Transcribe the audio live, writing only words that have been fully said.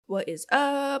What is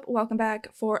up? Welcome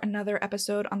back for another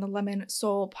episode on the Lemon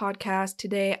Soul podcast.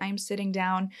 Today I'm sitting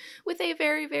down with a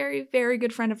very, very, very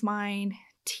good friend of mine,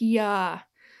 Tia.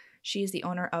 She is the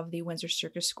owner of the Windsor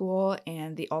Circus School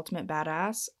and the Ultimate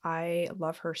Badass. I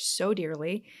love her so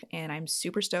dearly, and I'm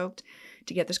super stoked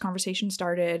to get this conversation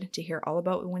started, to hear all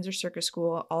about Windsor Circus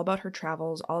School, all about her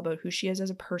travels, all about who she is as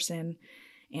a person,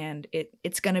 and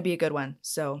it's going to be a good one.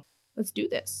 So let's do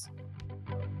this.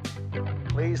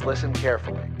 Please listen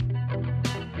carefully.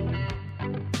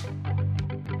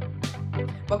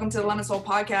 Welcome to the Lemon Soul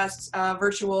podcast,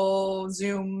 virtual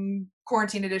Zoom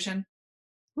quarantine edition.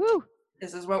 Woo!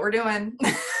 This is what we're doing.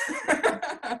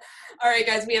 All right,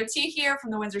 guys, we have T here from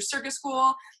the Windsor Circus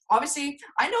School. Obviously,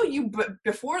 I know you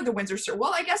before the Windsor Circus,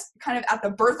 well, I guess kind of at the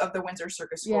birth of the Windsor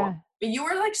Circus School. Yeah. But you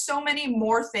were like so many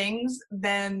more things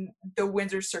than the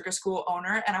Windsor Circus School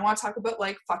owner. And I want to talk about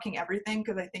like fucking everything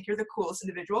because I think you're the coolest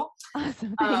individual.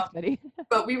 Awesome. Thanks, buddy.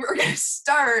 But we were going to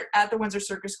start at the Windsor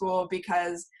Circus School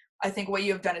because I think what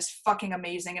you have done is fucking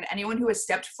amazing. And anyone who has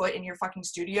stepped foot in your fucking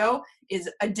studio is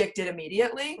addicted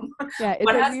immediately. Yeah,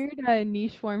 it's a weird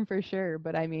niche form for sure.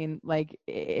 But I mean, like,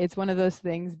 it's one of those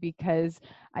things because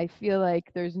I feel like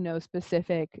there's no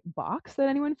specific box that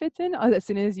anyone fits in. As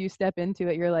soon as you step into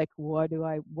it, you're like, what do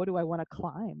I want to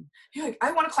climb? You're like,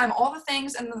 I want to climb all the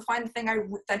things and then find the thing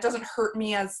that doesn't hurt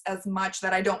me as much,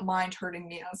 that I don't mind hurting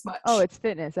me as much. Oh, it's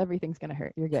fitness. Everything's going to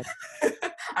hurt. You're good.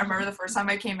 I remember the first time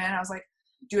I came in, I was like,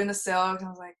 doing the silks, and I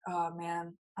was like, oh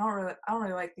man, I don't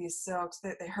really like these silks.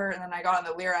 They hurt. And then I got on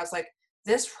the Lyra, I was like,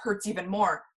 this hurts even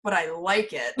more, but I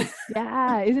like it.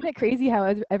 Yeah, isn't it crazy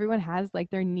how everyone has like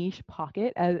their niche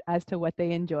pocket as to what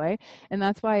they enjoy? And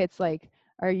that's why it's like,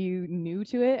 are you new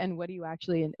to it, and what do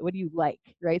you like,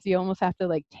 right? So you almost have to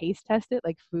like taste test it,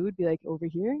 like food, be like, over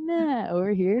here, nah,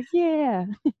 over here, yeah.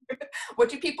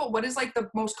 What is like the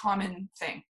most common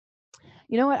thing?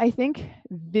 You know what? I think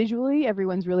visually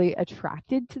everyone's really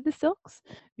attracted to the silks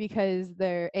because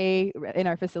they're in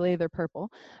our facility, they're purple.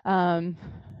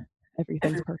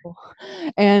 Everything's purple.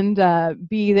 And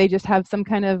B, they just have some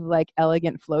kind of like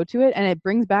elegant flow to it. And it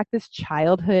brings back this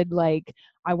childhood, like,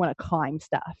 I want to climb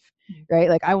stuff, right?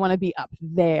 Like, I want to be up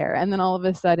there. And then all of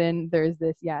a sudden there's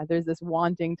this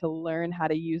wanting to learn how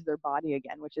to use their body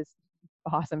again, which is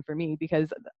awesome for me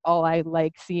because all I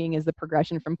like seeing is the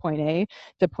progression from point A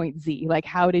to point Z. Like,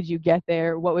 how did you get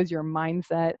there? What was your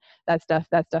mindset? That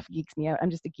stuff geeks me out.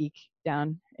 I'm just a geek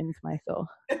down into my soul.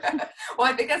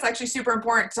 Well, I think that's actually super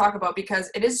important to talk about because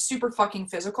it is super fucking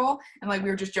physical. And like we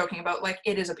were just joking about, like,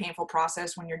 it is a painful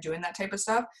process when you're doing that type of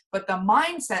stuff. But the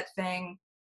mindset thing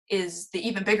is the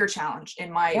even bigger challenge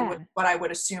in what I would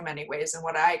assume anyways, and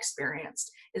what I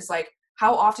experienced is like,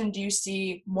 how often do you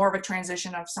see more of a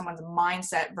transition of someone's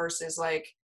mindset versus like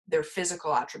their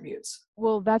physical attributes?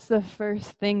 Well, that's the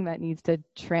first thing that needs to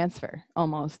transfer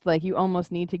almost. Like, you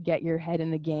almost need to get your head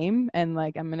in the game, and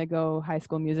like, I'm going to go High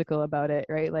School Musical about it,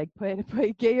 right? Like,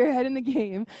 get your head in the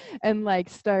game and like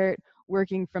start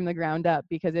working from the ground up,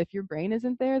 because if your brain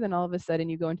isn't there, then all of a sudden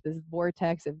you go into this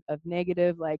vortex of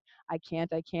negative, like, I can't,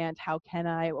 how can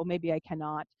I? Well, maybe I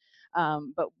cannot.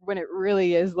 But when it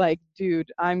really is like,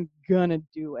 dude, I'm gonna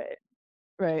do it,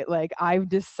 right? Like, I've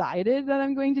decided that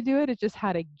I'm going to do it. It's just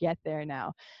how to get there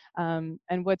now.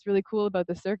 And what's really cool about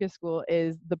the circus school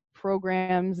is the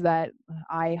programs that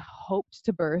I hoped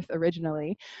to birth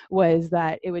originally was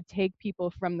that it would take people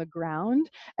from the ground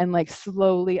and like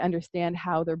slowly understand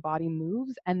how their body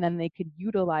moves, and then they could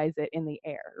utilize it in the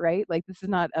air, right? Like, this is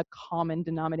not a common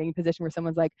denominating position where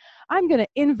someone's like, I'm going to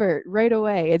invert right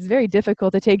away. It's very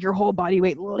difficult to take your whole body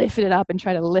weight, lift it up, and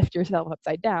try to lift yourself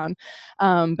upside down.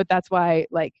 But that's why,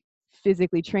 like,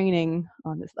 physically training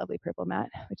on this lovely purple mat,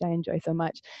 which I enjoy so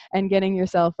much, and getting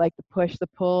yourself like the push, the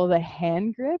pull, the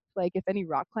hand grip. Like, if any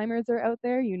rock climbers are out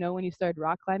there, you know, when you started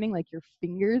rock climbing, like, your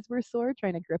fingers were sore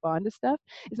trying to grip onto stuff.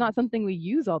 It's not something we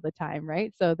use all the time,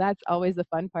 right? So that's always the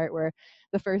fun part, where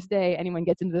the first day anyone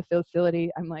gets into the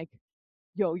facility, I'm like,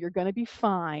 yo, you're gonna be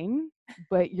fine,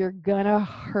 but you're gonna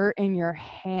hurt in your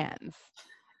hands.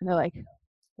 And they're like,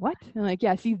 what? And I'm like,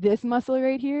 yeah, see this muscle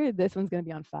right here? This one's gonna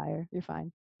be on fire. You're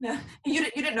fine. Yeah, you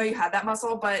didn't know you had that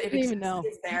muscle, but it exists.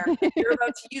 It's there. You're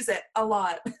about to use it a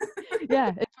lot.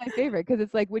 Yeah, it's my favorite because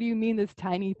it's like, what do you mean this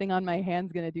tiny thing on my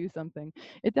hand's gonna do something?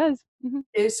 It does. Mm-hmm.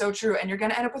 It is so true, and you're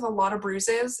gonna end up with a lot of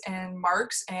bruises and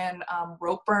marks and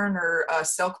rope burn or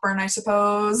silk burn, I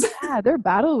suppose. Yeah, they're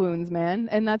battle wounds, man,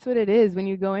 and that's what it is when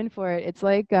you go in for it. It's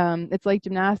like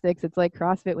gymnastics. It's like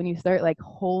CrossFit. When you start like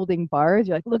holding bars,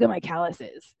 you're like, look at my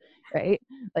calluses, right?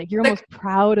 Like, you're almost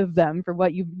proud of them for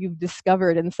what you've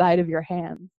discovered inside of your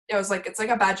hands. it was like, it's like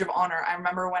a badge of honor. I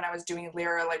remember when I was doing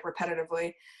lyra like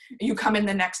repetitively, you come in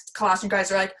the next class and you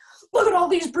guys are like, look at all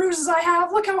these bruises I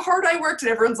have, look how hard I worked, and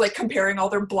everyone's like comparing all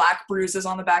their black bruises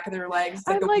on the back of their legs. It's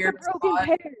like I'm the like a weirdest broken spot.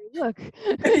 pear. Look.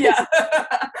 Yeah.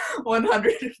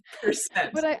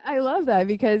 100%. But I love that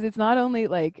because it's not only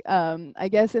like I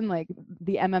guess in like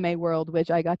the MMA world,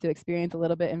 which I got to experience a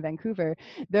little bit in Vancouver,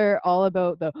 they're all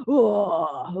about the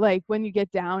like when you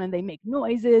get down and they make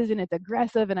noises and it's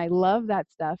aggressive, and I love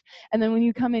that stuff. And then when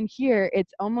you come in here,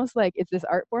 it's almost like it's this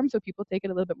art form, so people take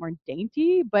it a little bit more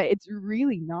dainty, but it's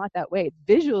really not that way. It's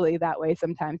visually that way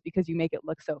sometimes because you make it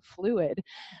look so fluid.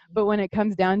 But when it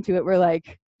comes down to it, we're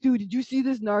like, dude, did you see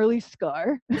this gnarly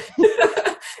scar?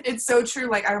 It's so true.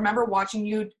 Like, I remember watching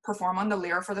you perform on the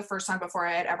lyra for the first time before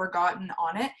I had ever gotten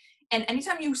on it. And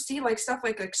anytime you see like stuff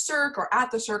like Cirque or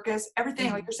at the circus,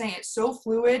 everything, like you're saying, it's so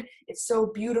fluid, it's so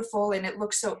beautiful, and it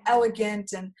looks so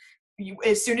elegant. And you,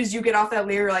 as soon as you get off that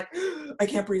lyra, you're like, I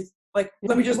can't breathe. Like,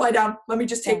 let me just lie down. Let me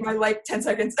just take my like 10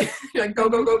 seconds. You're like, go,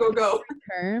 go, go, go, go.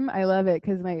 Term, I love it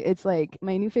because it's like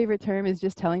my new favorite term is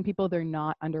just telling people they're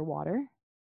not underwater,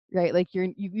 right? Like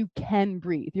you can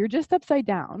breathe. You're just upside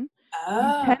down.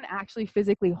 You can actually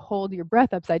physically hold your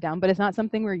breath upside down, but it's not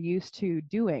something we're used to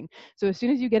doing. So as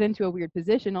soon as you get into a weird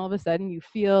position, all of a sudden you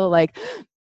feel like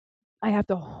I have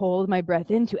to hold my breath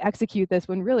in to execute this,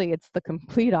 when really it's the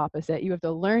complete opposite. You have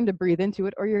to learn to breathe into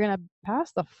it or you're going to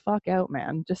pass the fuck out,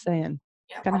 man. Just saying.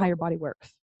 Yeah, Kind of how your body works.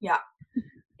 Yeah.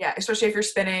 Yeah, especially if you're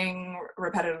spinning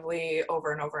repetitively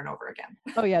over and over and over again.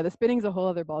 Oh yeah, the spinning's a whole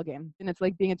other ball game, and it's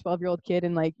like being a 12-year-old kid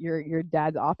in like your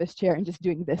dad's office chair and just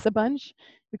doing this a bunch.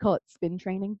 We call it spin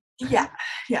training. Yeah,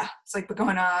 it's like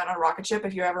going on a rocket ship.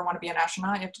 If you ever want to be an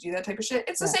astronaut, you have to do that type of shit.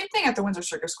 It's the same thing at the Windsor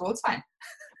Circus School. It's fine.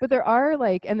 But there are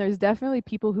like, and there's definitely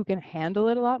people who can handle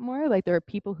it a lot more. Like there are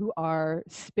people who are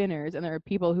spinners and there are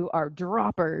people who are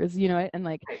droppers, you know, and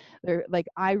like they're like,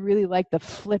 I really like the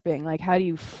flipping. Like, how do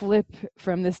you flip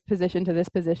from this position to this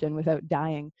position without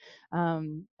dying?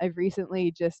 I've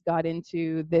recently just got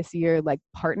into this year like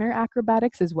partner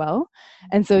acrobatics as well.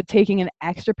 And so taking an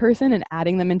extra person and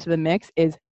adding them into the mix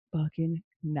is fucking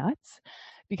nuts,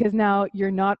 because now you're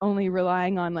not only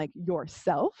relying on like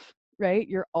yourself, right?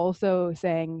 You're also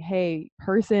saying, hey,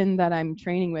 person that I'm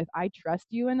training with, I trust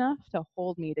you enough to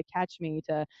hold me, to catch me,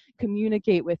 to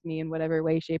communicate with me in whatever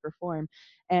way, shape, or form.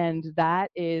 And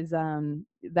that is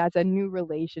that's a new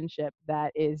relationship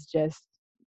that is just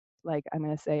like, I'm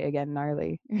gonna say again,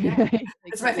 gnarly. Yeah.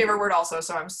 It's my favorite word also,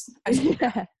 so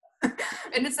yeah.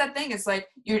 And it's that thing, it's like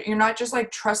you're not just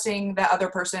like trusting that other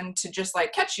person to just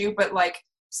like catch you, but like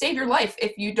save your life.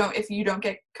 If you don't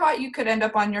get caught, you could end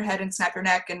up on your head and snap your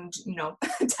neck and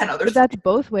 10 others. But that's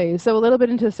both ways. So a little bit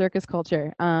into circus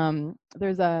culture.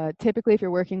 There's typically if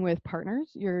you're working with partners,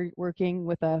 you're working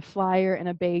with a flyer and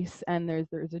a bass, and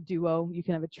there's a duo. You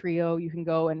can have a trio. You can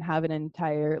go and have an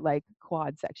entire like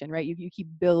quad section, right? You keep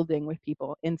building with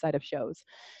people inside of shows.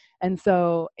 And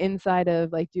so inside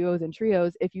of like duos and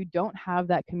trios, if you don't have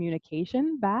that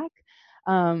communication back,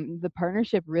 the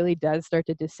partnership really does start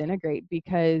to disintegrate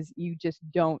because you just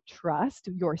don't trust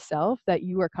yourself that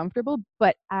you are comfortable.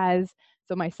 But so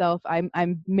myself,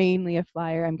 I'm mainly a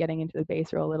flyer. I'm getting into the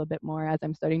bass role a little bit more as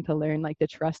I'm starting to learn like to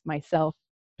trust myself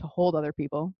to hold other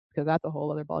people, because that's a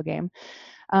whole other ball game.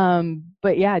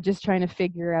 But yeah, just trying to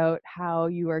figure out how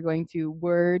you are going to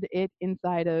word it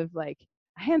inside of like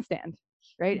a handstand,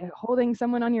 right? Holding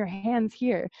someone on your hands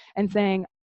here and saying,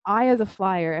 I, as a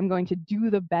flyer, am going to do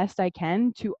the best I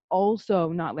can to also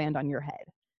not land on your head.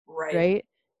 Right?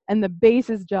 And the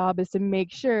bass's job is to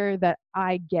make sure that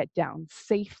I get down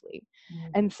safely.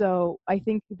 And so I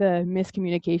think the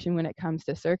miscommunication when it comes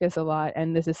to circus a lot,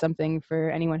 and this is something for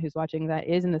anyone who's watching that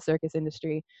is in the circus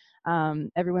industry,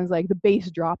 everyone's like, the bass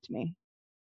dropped me.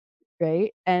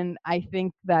 Right? And I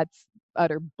think that's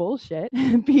utter bullshit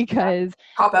because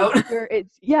Cop out.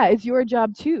 it's your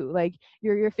job too. Like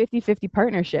you're 50-50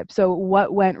 partnership. So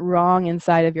what went wrong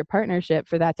inside of your partnership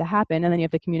for that to happen? And then you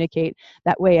have to communicate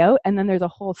that way out. And then there's a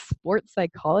whole sports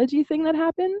psychology thing that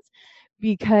happens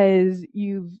because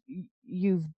you've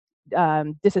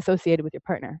disassociated with your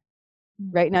partner.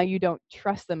 Right now you don't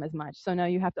trust them as much. So now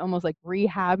you have to almost like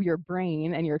rehab your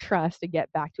brain and your trust to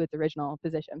get back to its original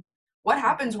position. What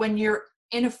happens when you're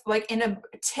in a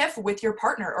tiff with your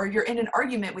partner, or you're in an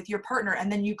argument with your partner,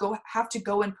 and then you have to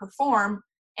go and perform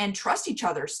and trust each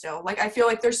other still? Like, I feel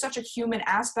like there's such a human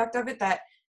aspect of it that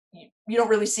you don't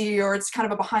really see, or it's kind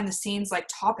of a behind the scenes like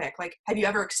topic. Like, have you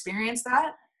ever experienced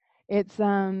that? It's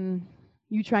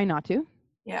you try not to.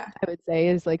 Yeah. I would say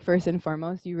is like first and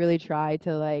foremost, you really try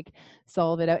to like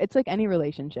solve it out. It's like any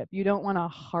relationship. You don't want to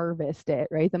harvest it,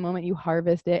 right? The moment you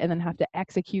harvest it and then have to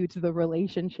execute the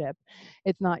relationship,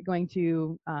 it's not going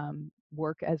to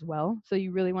work as well. So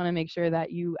you really want to make sure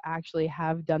that you actually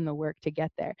have done the work to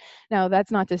get there. Now,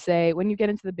 that's not to say when you get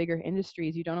into the bigger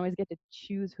industries, you don't always get to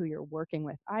choose who you're working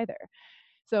with either.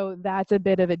 So that's a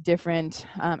bit of a different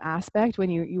aspect when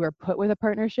you are put with a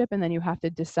partnership, and then you have to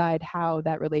decide how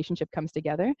that relationship comes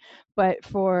together. But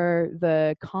for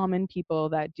the common people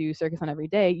that do Circus on every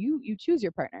day, you choose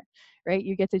your partner, right?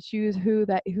 You get to choose who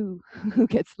who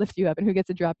gets to lift you up and who gets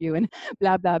to drop you and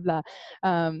blah blah blah.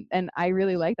 And I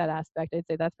really like that aspect. I'd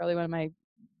say that's probably one of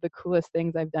the coolest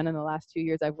things I've done in the last 2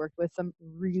 years. I've worked with some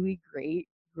really great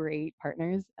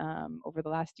partners over the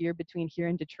last year between here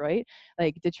and Detroit.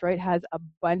 Like Detroit has a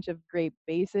bunch of great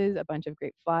bases, a bunch of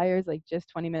great flyers, like just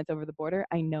 20 minutes over the border.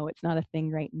 I know it's not a thing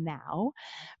right now,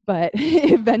 but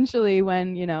eventually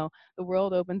when, the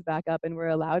world opens back up and we're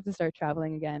allowed to start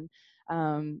traveling again,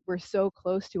 we're so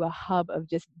close to a hub of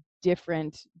just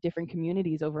different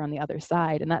communities over on the other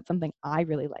side. And that's something I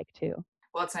really like too.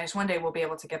 Well, it's nice. One day we'll be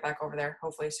able to get back over there,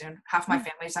 hopefully soon. Half my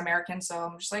family's American, so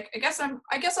I'm just like, I guess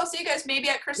I'll see you guys maybe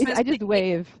at Christmas. I just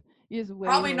wave. You just wave.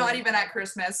 Probably not even at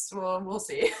Christmas. We'll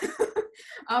see.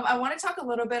 I want to talk a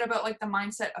little bit about like the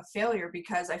mindset of failure,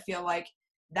 because I feel like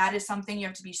that is something you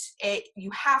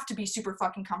have to be super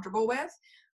fucking comfortable with.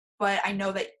 But I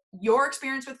know that your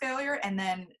experience with failure, and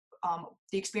then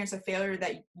the experience of failure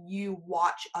that you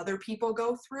watch other people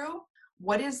go through,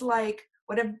 what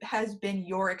has been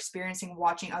your experiencing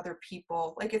watching other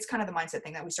people? Like, it's kind of the mindset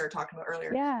thing that we started talking about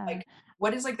earlier. Yeah. Like,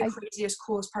 what is like the craziest,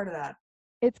 coolest part of that?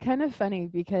 It's kind of funny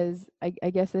because I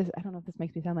guess I don't know if this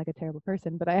makes me sound like a terrible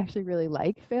person, but I actually really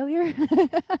like failure.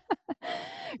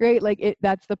 Right? Like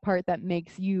that's the part that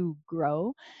makes you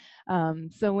grow.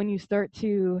 So when you start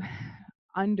to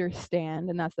understand,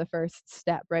 and that's the first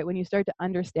step, right? When you start to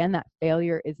understand that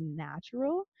failure is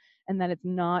natural and that it's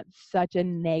not such a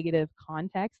negative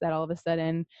context that all of a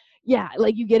sudden,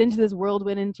 like you get into this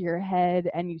whirlwind into your head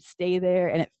and you stay there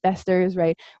and it festers,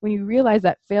 right? When you realize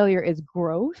that failure is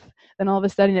growth, then all of a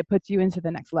sudden it puts you into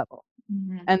the next level.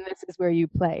 Mm-hmm. And this is where you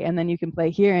play. And then you can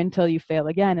play here until you fail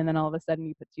again. And then all of a sudden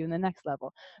you put you in the next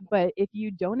level. But if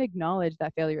you don't acknowledge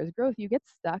that failure is growth, you get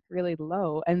stuck really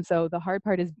low. And so the hard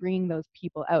part is bringing those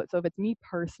people out. So if it's me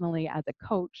personally as a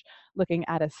coach looking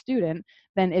at a student,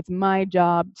 then it's my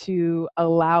job to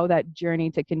allow that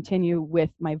journey to continue with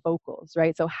my vocals,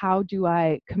 right? So how do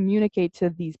I communicate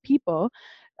to these people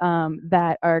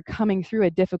that are coming through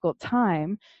a difficult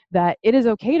time that it is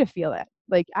okay to feel it?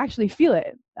 Like actually feel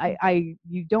it.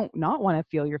 You don't not want to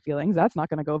feel your feelings. That's not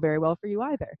going to go very well for you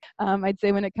either. I'd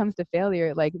say when it comes to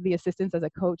failure, like the assistance as a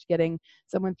coach, getting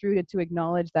someone through to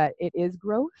acknowledge that it is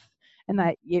growth and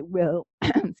that it will,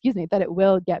 that it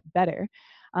will get better.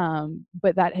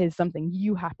 But that is something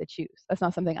you have to choose. That's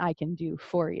not something I can do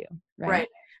for you. Right.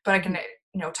 But I can,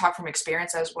 talk from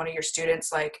experience as one of your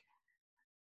students, like,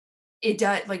 it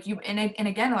does, like, you and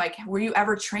again, like, were you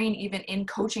ever trained even in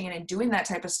coaching and in doing that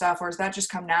type of stuff, or does that just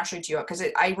come naturally to you? Because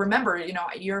I remember,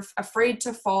 you're afraid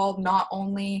to fall, not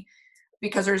only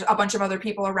because there's a bunch of other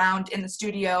people around in the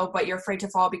studio, but you're afraid to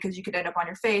fall because you could end up on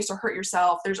your face or hurt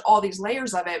yourself. There's all these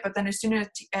layers of it. But then as soon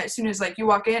as like you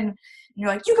walk in and you're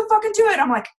like, you can fucking do it,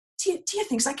 I'm like, Tia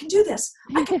thinks I can do this.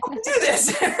 I can fucking do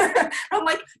this. I'm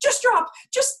like, just drop,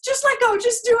 just let go,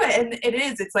 just do it. And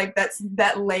it's like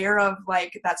that layer of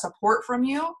like that support from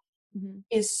you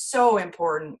is so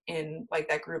important in like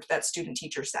that group, that student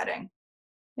teacher setting.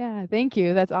 Yeah, thank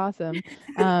you. That's awesome.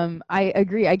 I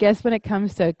agree. I guess when it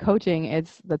comes to coaching,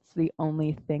 that's the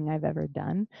only thing I've ever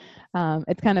done.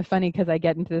 It's kind of funny because I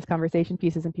get into this conversation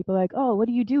pieces and people are like, oh, what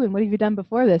do you do? And what have you done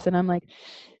before this? And I'm like,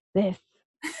 this,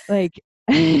 like,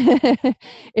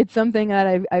 it's something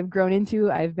that I've grown into.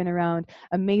 I've been around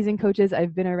amazing coaches.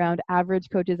 I've been around average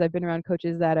coaches. I've been around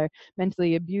coaches that are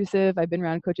mentally abusive. I've been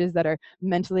around coaches that are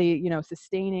mentally,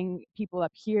 sustaining people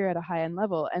up here at a high end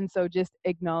level. And so just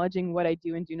acknowledging what I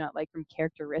do and do not like from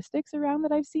characteristics around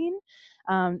that I've seen,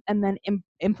 and then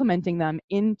implementing them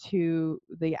into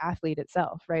the athlete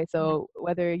itself, right? So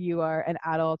whether you are an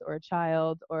adult or a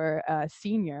child or a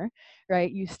senior,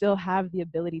 right, you still have the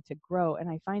ability to grow. And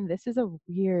I find this is a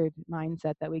weird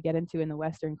mindset that we get into in the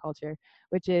Western culture,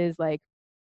 which is like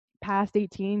past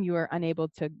 18, you are unable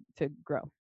to grow.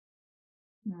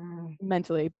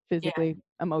 Mentally, physically,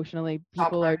 emotionally.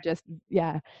 People are just,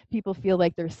 people feel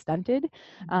like they're stunted,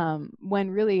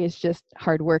 when really it's just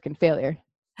hard work and failure.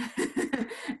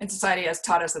 And society has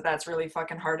taught us that that's really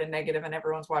fucking hard and negative, and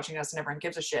everyone's watching us and everyone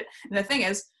gives a shit. And the thing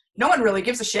is, no one really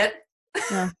gives a shit.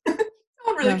 Yeah. No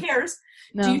one really No, cares.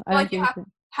 Do you no, feel I like don't you think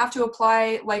so. have to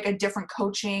apply like a different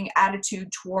coaching attitude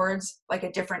towards like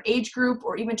a different age group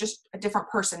or even just a different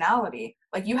personality?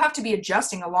 Like you have to be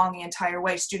adjusting along the entire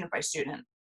way, student by student.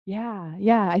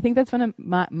 Yeah. I think that's one of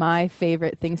my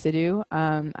favorite things to do.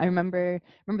 I remember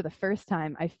the first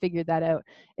time I figured that out.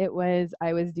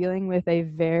 I was dealing with a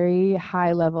very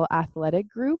high level athletic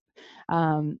group,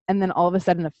 and then all of a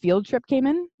sudden a field trip came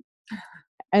in.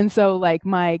 And so like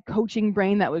my coaching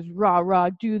brain that was rah,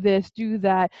 do this, do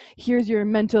that. Here's your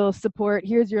mental support.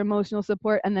 Here's your emotional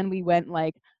support. And then we went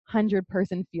like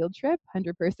 100-person field trip,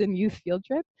 100-person youth field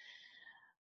trip.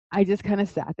 I just kind of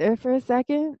sat there for a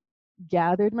second,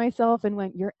 gathered myself, and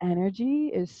went, your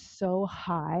energy is so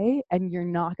high and you're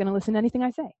not going to listen to anything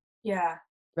I say. Yeah.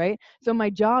 Right. So my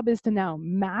job is to now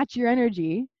match your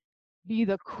energy, be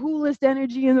the coolest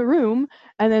energy in the room,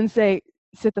 and then say,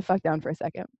 sit the fuck down for a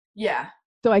second. Yeah.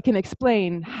 So I can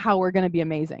explain how we're going to be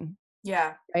amazing.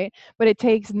 Yeah. Right. But it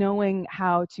takes knowing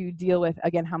how to deal with,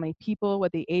 again, how many people,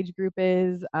 what the age group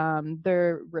is,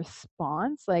 their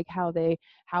response, like how they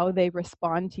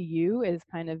respond to you is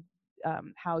kind of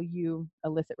how you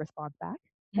elicit response back,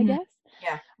 I Mhm. guess.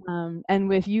 Yeah. And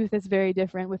with youth, it's very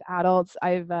different. With adults,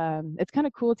 it's kind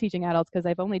of cool teaching adults because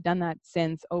I've only done that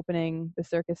since opening the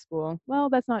circus school. Well,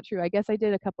 that's not true. I guess I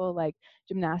did a couple like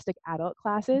gymnastic adult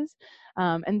classes,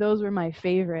 and those were my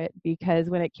favorite because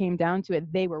when it came down to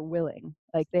it, they were willing,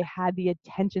 like they had the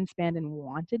attention span and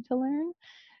wanted to learn.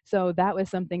 So that was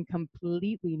something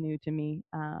completely new to me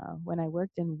when I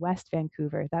worked in West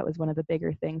Vancouver. That was one of the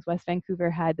bigger things. West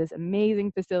Vancouver had this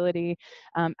amazing facility.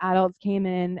 Adults came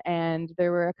in, and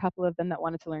there were a couple of them that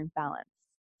wanted to learn balance.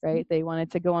 Right, they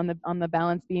wanted to go on the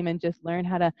balance beam and just learn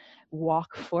how to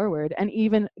walk forward, and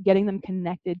even getting them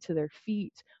connected to their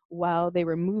feet while they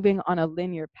were moving on a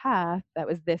linear path that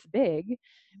was this big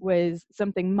was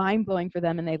something mind-blowing for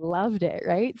them, and they loved it.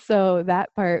 Right, so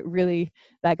that part really,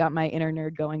 that got my inner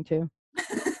nerd going too.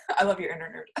 I love your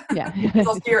inner nerd. Yeah. It's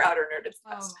also your outer nerd. It's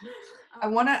the best. I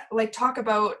want to like talk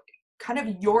about kind of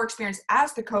your experience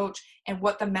as the coach and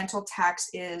what the mental tax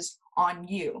is on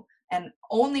you. And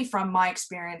only from my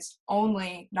experience,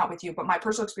 only not with you, but my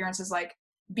personal experience is like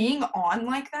being on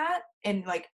like that and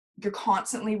like you're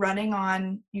constantly running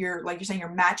on your, like you're saying,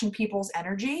 you're matching people's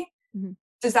energy. Mhm.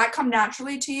 Does that come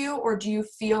naturally to you, or do you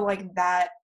feel like that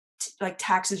like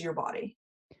taxes your body?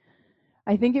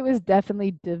 I think it was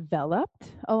definitely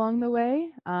developed along the way.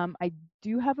 I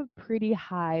do have a pretty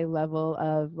high level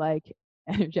of like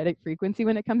energetic frequency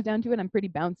when it comes down to it. I'm pretty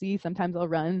bouncy. Sometimes I'll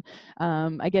run.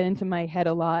 I get into my head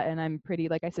a lot, and I'm pretty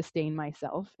like I sustain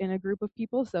myself in a group of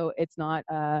people, so it's not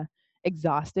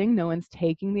exhausting. No one's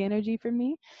taking the energy from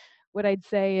me. What I'd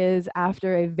say is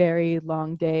after a very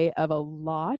long day of a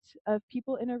lot of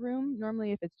people in a room,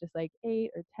 normally if it's just like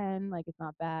 8 or 10, like it's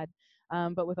not bad.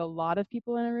 But with a lot of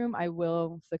people in a room, I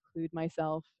will seclude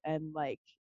myself and like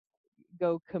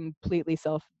go completely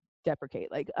self-deprecate.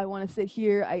 Like I want to sit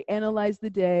here, I analyze the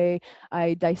day,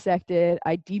 I dissect it,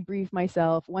 I debrief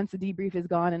myself. Once the debrief is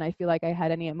gone and I feel like I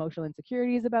had any emotional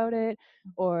insecurities about it,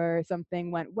 or something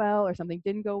went well or something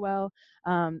didn't go well,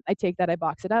 I take that, I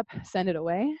box it up, send it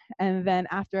away. And then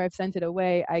after I've sent it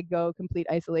away, I go complete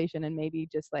isolation and maybe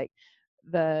just like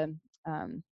the,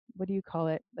 what do you call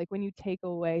it? Like when you take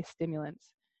away stimulants,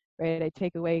 right? I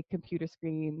take away computer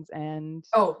screens and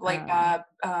Oh, like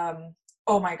um,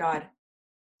 oh my God.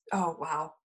 Oh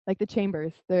wow. like the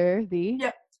chambers. They're the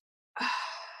Yep.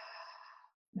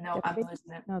 No, I'm deprivation.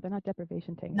 losing it. No, they're not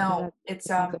deprivation tanks because No, that's it's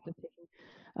the concept of taking.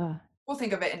 Uh, we'll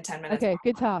think of it in 10 minutes. okay,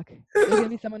 good talk. There's gonna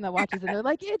be someone that watches and they're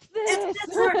like, "It's It's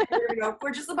this." here we go.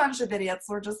 We're just a bunch of idiots.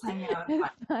 We're just hanging out. It's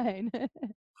It's fine.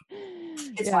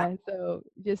 It's fine. Yeah, so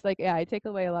just like, yeah, I take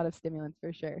away a lot of stimulants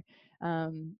for sure.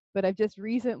 But I've just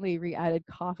recently re-added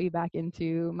coffee back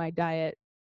into my diet,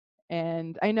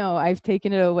 and I know I've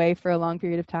taken it away for a long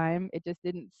period of time. It just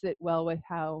didn't sit well with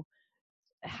how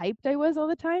hyped I was all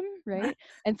the time, right?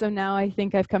 And so now I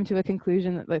think I've come to a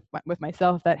conclusion that with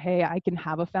myself that hey, I can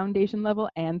have a foundation level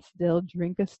and still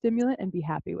drink a stimulant and be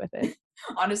happy with it.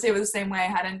 Honestly, it was the same way. I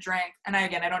hadn't drank, and I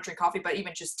don't drink coffee, but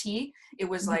even just tea, it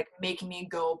was Mhm. like making me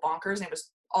go bonkers, and it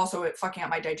was also fucking up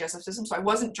my digestive system. So I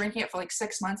wasn't drinking it for like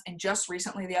 6 months, and just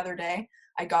recently, the other day,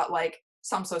 I got like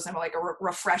some so simple, like a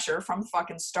refresher from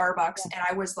fucking Starbucks, and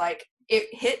I was like, it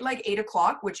hit like 8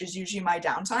 o'clock, which is usually my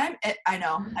downtime. I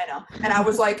know, and I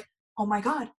was like, oh my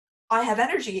God, I have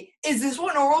energy. Is this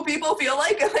what normal people feel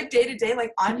like day to day?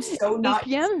 Like I'm so 8 not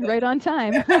used p.m. to right on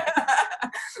time. it.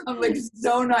 I'm like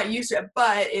so not used to it,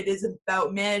 but it is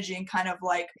about managing kind of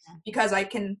like, because I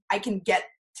can get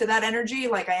to that energy.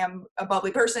 Like I am a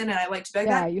bubbly person and I like to be like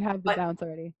Yeah, that. you have the But bounce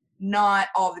already. not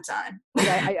all the time.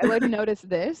 I wouldn't notice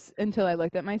this until I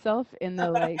looked at myself in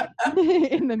the like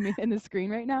in the screen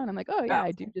right now, and I'm like, oh yeah,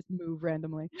 I do just move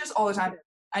randomly. Just all the time.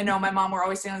 I know my mom, we're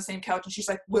always sitting on the same couch, and she's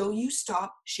like, will you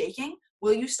stop shaking?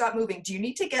 Will you stop moving? Do you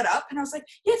need to get up? And I was like,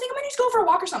 yeah, I think I might need to go for a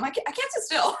walk or something. I can't sit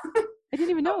still. I didn't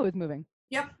even know it was moving.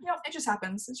 Yep, it just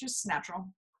happens. It's just natural.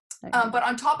 But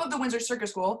on top of the Windsor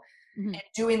Circus School, and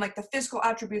doing like the physical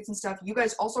attributes and stuff, you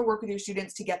guys also work with your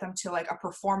students to get them to like a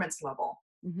performance level.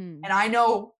 And I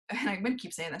know, and I'm going to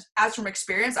keep saying this, as from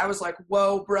experience, I was like,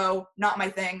 whoa, bro, not my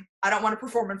thing. I don't want to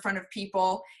perform in front of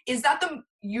people. Is that the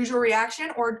usual reaction?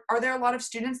 Or are there a lot of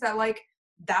students that like,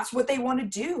 that's what they want to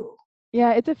do?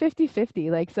 Yeah, it's a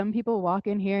 50-50. Like some people walk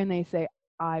in here and they say,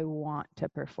 I want to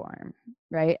perform,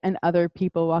 right? And other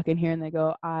people walk in here and they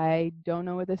go, I don't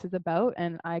know what this is about,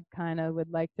 and I kind of would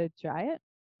like to try it,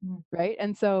 right?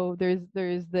 And so there's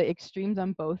the extremes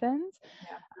on both ends.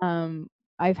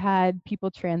 I've had people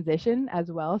transition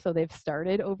as well. So they've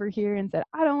started over here and said,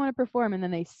 I don't want to perform. And then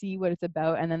they see what it's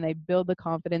about, and then they build the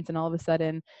confidence, and all of a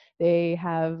sudden they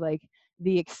have like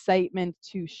the excitement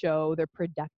to show their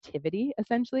productivity,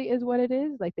 essentially is what it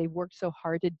is. Like they've worked so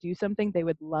hard to do something, they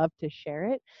would love to share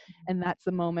it. And that's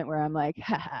the moment where I'm like,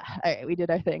 ha, all right, we did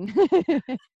our thing.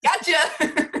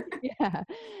 Gotcha. Yeah.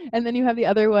 And then you have the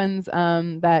other ones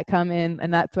that come in,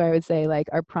 and that's where I would say like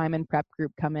our prime and prep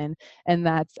group come in, and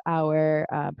that's our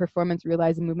performance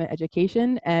realizing movement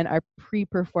education, and our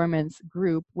pre-performance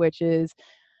group, which is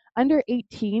under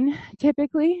 18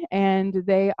 typically, and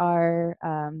they are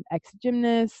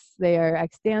ex-gymnasts, they are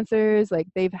ex-dancers, like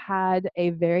they've had a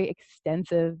very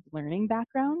extensive learning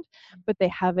background, but they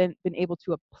haven't been able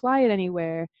to apply it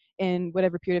anywhere in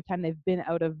whatever period of time they've been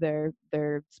out of their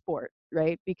sport,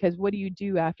 right? Because what do you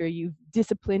do after you've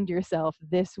disciplined yourself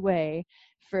this way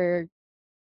for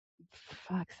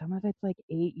some of it's like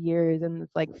 8 years, and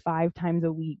it's like 5 times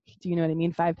a week. Do you know what I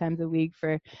mean? 5 times a week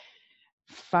for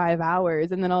 5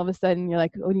 hours, and then all of a sudden you're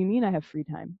like, what do you mean I have free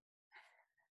time?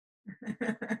 What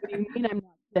do you mean I'm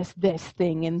not just this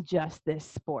thing in just this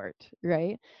sport,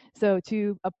 right? So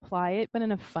to apply it, but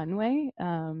in a fun way,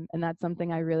 and that's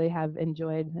something I really have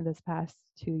enjoyed in this past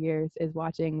 2 years, is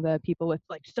watching the people with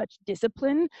like such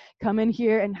discipline come in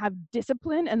here and have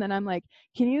discipline, and then I'm like,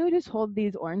 can you just hold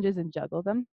these oranges and juggle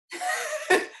them?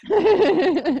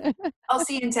 I'll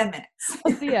see you in 10 minutes.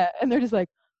 I'll see ya. And they're just like,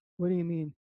 what do you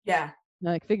mean? Yeah.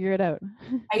 Like, figure it out.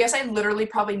 I guess I literally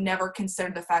probably never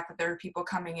considered the fact that there are people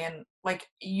coming in, like,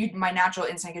 my natural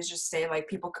instinct is just say, like,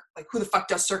 people, like, who the fuck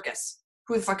does circus?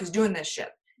 Who the fuck is doing this shit?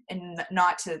 And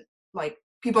not to, like,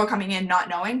 people are coming in not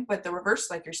knowing, but the reverse,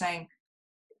 like you're saying,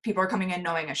 people are coming in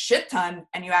knowing a shit ton,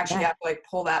 and you actually have to, like,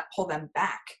 pull them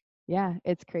back. Yeah,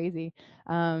 it's crazy.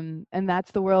 And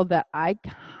that's the world that I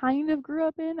kind of grew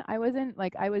up in. I was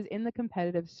in the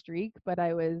competitive streak, but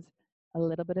I was a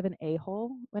little bit of an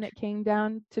a-hole when it came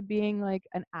down to being like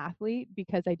an athlete,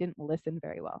 because I didn't listen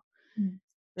very well.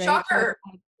 Right? Shocker.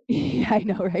 Yeah, I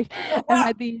know, right? I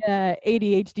had the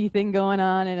ADHD thing going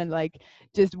on, and like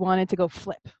just wanted to go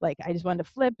flip. Like I just wanted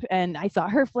to flip, and I saw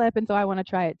her flip, and so I want to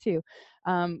try it too,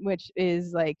 which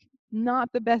is like not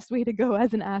the best way to go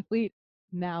as an athlete.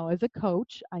 Now as a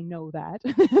coach, I know that,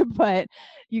 but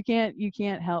you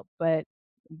can't help but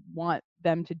want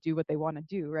them to do what they want to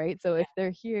do, right? So if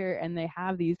they're here and they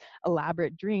have these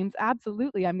elaborate dreams,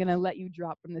 absolutely, I'm going to let you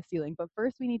drop from the ceiling. But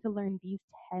first we need to learn these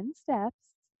 10 steps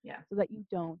so that you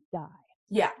don't die.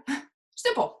 Yeah.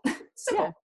 Simple.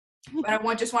 Yeah. But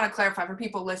I just want to clarify for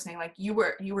people listening, like you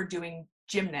were doing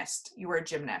gymnast. You were a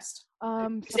gymnast.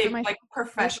 So say like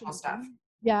professional stuff.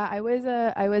 Yeah, I was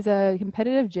a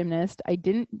competitive gymnast. I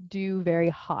didn't do very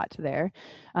hot there,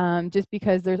 just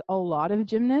because there's a lot of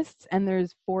gymnasts, and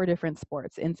there's 4 different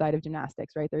sports inside of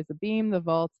gymnastics, right? There's the beam, the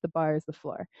vaults, the bars, the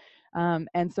floor.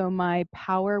 And so my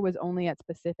power was only at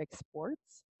specific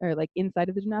sports, or like inside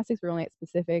of the gymnastics, we're only at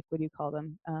specific, what do you call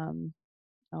them?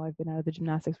 I've been out of the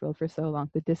gymnastics world for so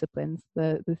long. The disciplines,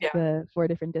 the 4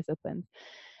 different disciplines.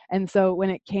 And so when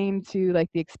it came to like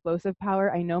the explosive power,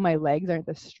 I know my legs aren't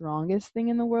the strongest thing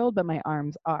in the world, but my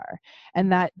arms are. And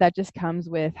that just comes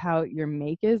with how your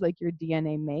make is, like your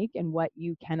DNA make, and what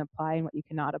you can apply and what you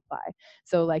cannot apply.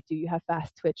 So like, do you have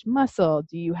fast twitch muscle?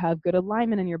 Do you have good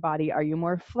alignment in your body? Are you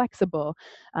more flexible?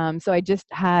 So I just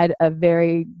had a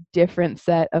very different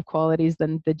set of qualities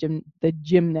than the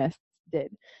gymnasts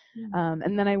did.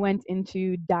 And then I went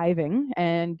into diving,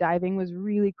 and diving was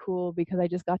really cool because I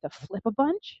just got to flip a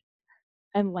bunch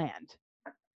and land.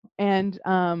 And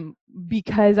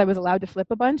because I was allowed to flip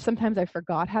a bunch, sometimes I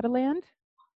forgot how to land.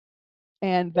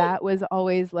 And that was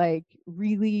always like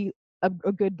really a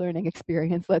good learning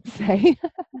experience, let's say.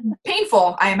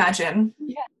 Painful, I imagine.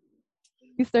 Yeah.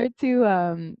 you start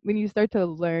to when you start to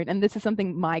learn, and this is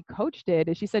something my coach did,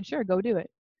 is she said, sure, go do it,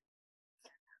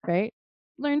 right?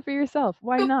 Learn for yourself.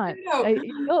 Why not?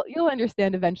 No. You'll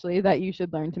understand eventually that you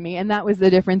should learn to me. And that was the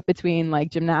difference between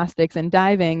like gymnastics and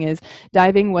diving. Is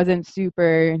diving wasn't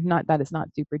super, not that it's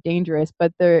not super dangerous,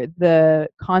 but the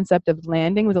concept of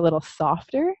landing was a little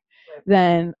softer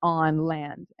than on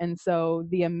land. And so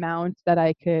the amount that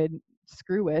I could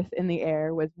screw with in the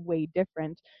air was way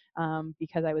different,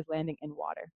 because I was landing in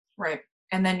water. Right.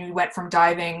 And then you went from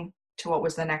diving to what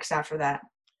was the next after that?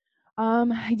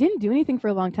 I didn't do anything for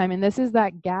a long time, and this is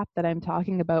that gap that I'm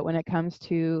talking about when it comes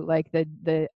to like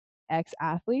the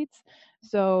ex-athletes.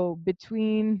 So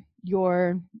between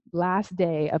your last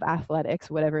day of athletics,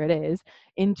 whatever it is,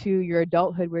 into your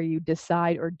adulthood where you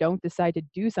decide or don't decide to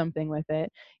do something with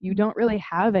it, you don't really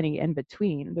have any in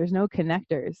between. There's no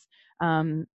connectors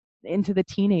into the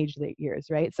teenage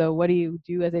years, right? So what do you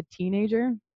do as a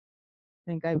teenager?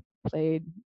 I think I played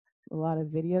a lot of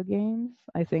video games.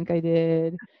 I think I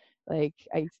did like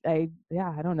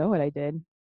yeah, I don't know what I did.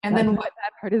 And then what?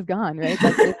 That part is gone, right?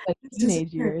 That's just like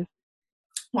teenage years.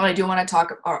 Well, I do want to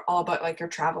talk all about like your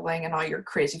traveling and all your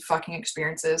crazy fucking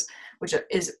experiences, which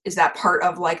is that part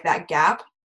of like that gap?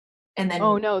 And then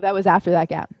Oh no, that was after that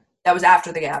gap. That was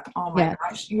after the gap. Oh my Yeah.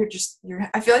 gosh, you're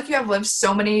I feel like you have lived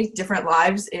so many different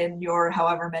lives in your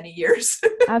however many years.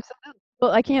 Absolutely.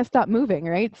 Well, I can't stop moving,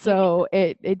 right? So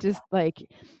it just like,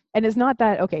 and it's not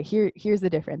that, okay, here's the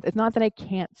difference. It's not that I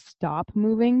can't stop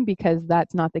moving, because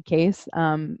that's not the case.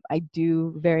 I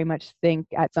do very much think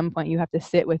at some point you have to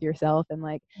sit with yourself and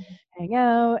like hang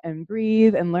out and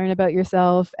breathe and learn about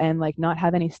yourself and like not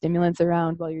have any stimulants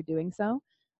around while you're doing so.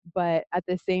 But at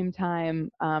the same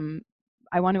time,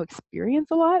 I want to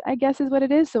experience a lot, I guess is what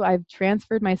it is. So I've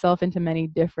transferred myself into many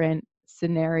different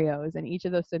scenarios, and each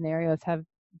of those scenarios have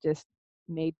just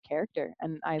made character,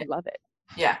 and I love it.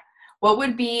 Yeah. What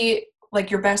would be like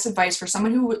your best advice for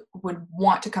someone who would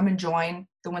want to come and join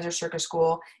the Windsor Circus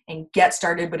School and get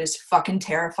started but is fucking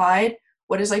terrified?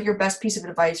 What is like your best piece of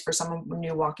advice for someone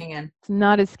new walking in? It's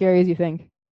not as scary as you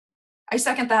think. I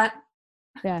second that.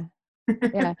 Yeah.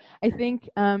 Yeah, I think,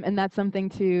 and that's something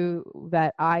too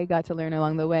that I got to learn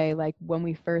along the way. Like when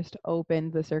we first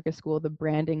opened the circus school, the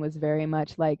branding was very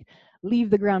much like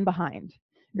leave the ground behind,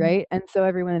 right? And so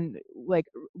everyone like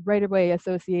right away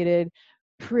associated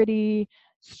pretty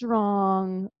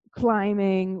strong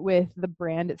climbing with the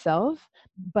brand itself,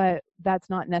 but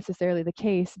that's not necessarily the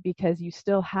case, because you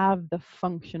still have the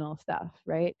functional stuff,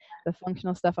 right? The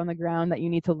functional stuff on the ground that you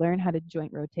need to learn how to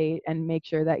joint rotate and make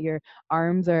sure that your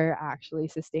arms are actually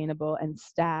sustainable and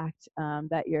stacked,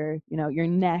 that your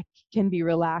neck can be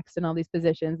relaxed in all these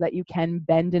positions, that you can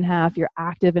bend in half, your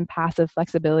active and passive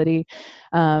flexibility,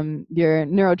 your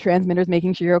neurotransmitters,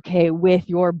 making sure you're okay with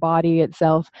your body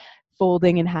itself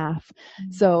folding in half.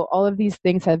 So all of these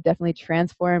things have definitely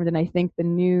transformed, and I think the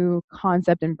new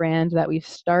concept and brand that we've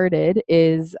started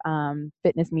is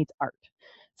fitness meets art.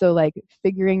 So like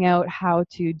figuring out how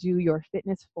to do your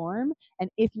fitness form, and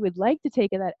if you would like to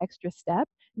take that extra step,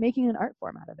 making an art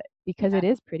form out of it, because it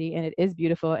is pretty and it is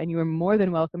beautiful, and you are more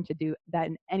than welcome to do that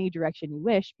in any direction you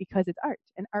wish, because it's art,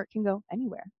 and art can go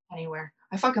anywhere.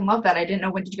 I fucking love that. I didn't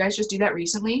know. When did you guys just do that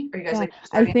recently? Or you guys like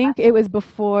I think it was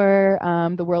before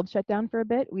the world shut down for a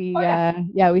bit. We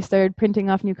we started printing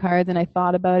off new cards, and I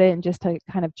thought about it, and just to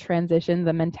kind of transition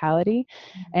the mentality.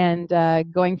 And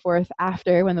going forth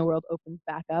after, when the world opens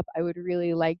back up, I would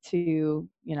really like to,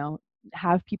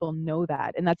 have people know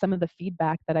that. And that's some of the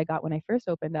feedback that I got when I first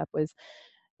opened up was,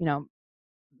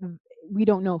 we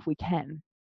don't know if we can.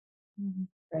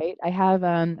 Right? I have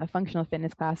a functional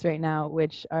fitness class right now,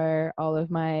 which are all of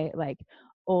my like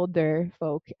older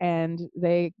folk, and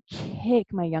they kick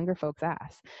my younger folks'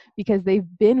 ass because they've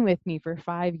been with me for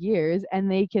 5 years, and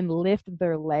they can lift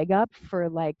their leg up for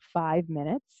like 5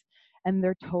 minutes and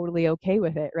they're totally okay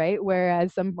with it, right?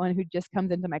 Whereas someone who just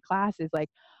comes into my class is like,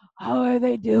 how are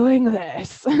they doing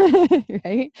this?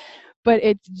 Right? But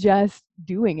it's just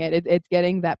doing it. It's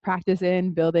getting that practice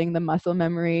in, building the muscle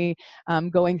memory,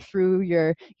 going through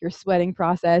your sweating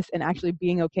process, and actually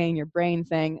being okay in your brain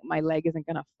saying, my leg isn't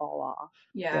going to fall off.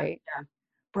 Yeah. Right? Yeah.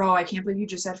 Bro, I can't believe you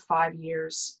just said 5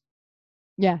 years.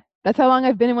 Yeah. That's how long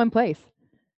I've been in one place.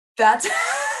 That's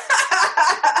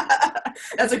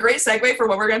a great segue for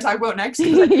what we're going to talk about next.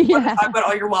 I want to talk about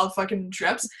all your wild fucking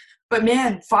trips. But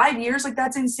man, 5 years, like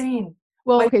that's insane.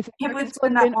 Well, like, okay, so it's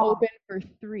been open for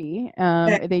 3.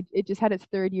 It just had its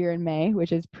 3rd year in May,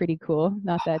 which is pretty cool.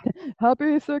 Not that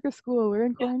happy circus school, we're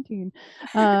in quarantine.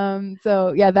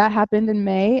 So yeah, that happened in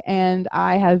May, and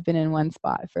I have been in one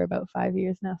spot for about 5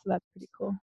 years now, so that's pretty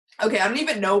cool. Okay, I don't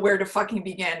even know where to fucking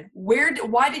begin.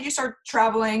 Why did you start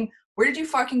traveling? Where did you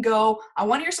fucking go? I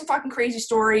want to hear some fucking crazy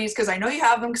stories because I know you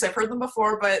have them because I've heard them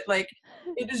before, but like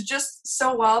it is just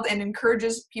so wild and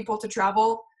encourages people to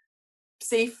travel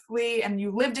safely. And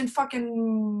you lived in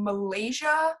fucking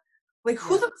Malaysia? Like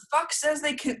who the fuck says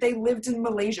they lived in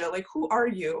Malaysia? Like who are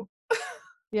you?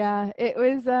 Yeah, it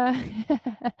was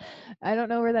I don't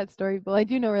know where that story, well, I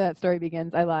do know where that story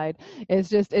begins. I lied. It's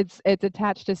just it's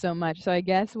attached to so much. So I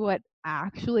guess what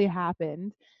actually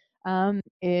happened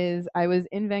is I was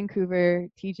in Vancouver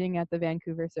teaching at the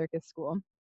Vancouver Circus School.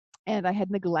 And I had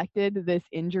neglected this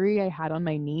injury I had on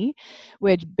my knee,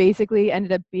 which basically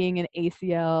ended up being an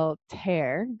ACL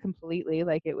tear completely,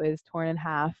 like it was torn in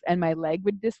half, and my leg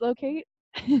would dislocate.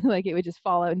 Like it would just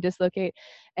fall out and dislocate.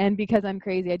 And because I'm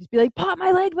crazy, I'd just be like, pop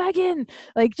my leg back in,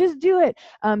 like just do it.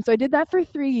 So I did that for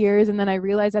 3 years. And then I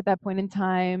realized at that point in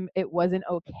time, it wasn't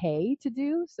okay to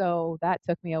do. So that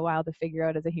took me a while to figure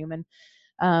out as a human.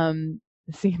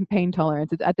 Seeing pain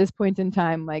tolerance. It's at this point in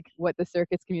time, like what the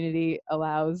circus community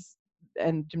allows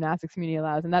and gymnastics community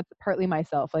allows. And that's partly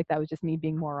myself. Like that was just me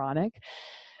being moronic.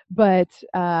 But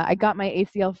I got my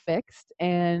ACL fixed,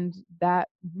 and that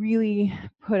really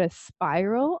put a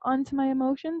spiral onto my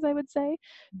emotions, I would say,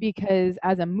 because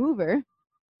as a mover,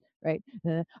 right,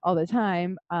 all the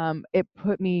time, it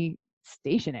put me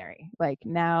stationary. Like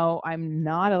now I'm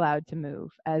not allowed to move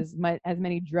as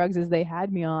many drugs as they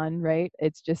had me on, right?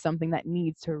 It's just something that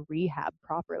needs to rehab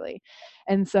properly.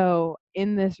 And so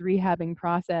in this rehabbing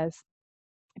process,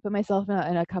 I put myself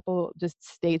in a couple just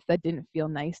states that didn't feel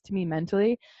nice to me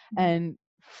mentally, and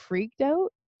freaked out,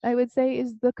 I would say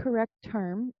is the correct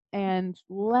term, and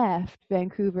left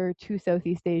Vancouver to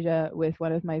Southeast Asia with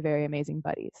one of my very amazing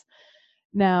buddies.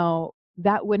 Now,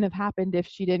 that wouldn't have happened if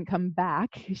she didn't come back.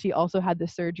 She also had the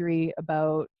surgery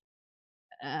about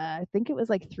I think it was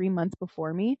like 3 months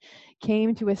before me,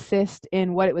 came to assist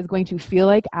in what it was going to feel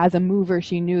like as a mover.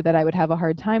 She knew that I would have a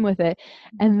hard time with it,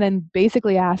 and then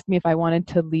basically asked me if I wanted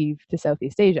to leave to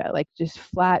Southeast Asia, like just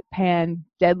flat pan,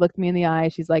 dead looked me in the eye.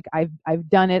 She's like, I've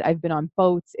done it. I've been on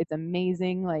boats. It's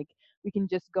amazing. Like we can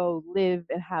just go live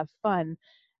and have fun.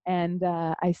 And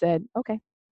I said, okay.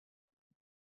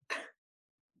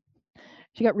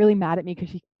 She got really mad at me because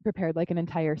she prepared like an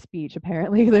entire speech.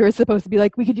 Apparently they were supposed to be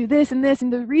like, we could do this and this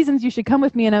and the reasons you should come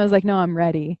with me. And I was like, no, I'm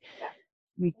ready.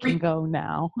 We can go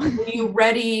now. Were you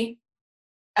ready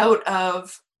out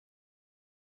of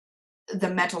the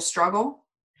mental struggle?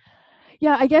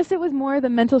 Yeah, I guess it was more the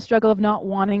mental struggle of not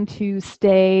wanting to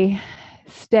stay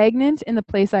stagnant in the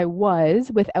place I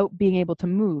was without being able to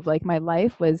move. Like my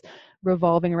life was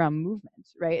revolving around movement,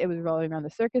 right? It was revolving around the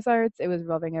circus arts. It was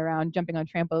revolving around jumping on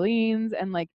trampolines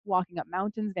and like walking up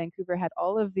mountains. Vancouver had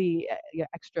all of the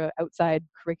extra outside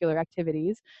curricular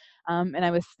activities. And I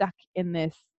was stuck in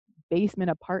this basement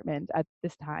apartment at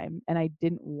this time, and I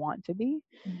didn't want to be.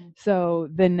 Mm-hmm. So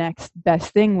the next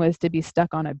best thing was to be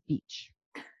stuck on a beach.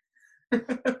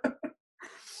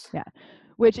 Yeah.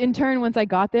 Which in turn, once I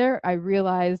got there, I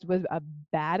realized was a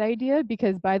bad idea,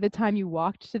 because by the time you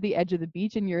walked to the edge of the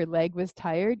beach and your leg was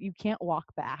tired, you can't walk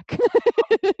back.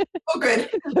 Oh,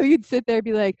 good. So you'd sit there and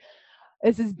be like,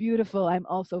 this is beautiful. I'm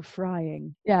also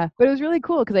frying. Yeah. But it was really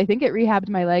cool because I think it rehabbed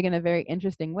my leg in a very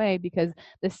interesting way, because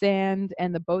the sand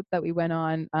and the boat that we went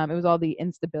on, it was all the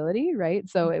instability, right?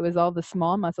 So it was all the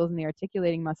small muscles and the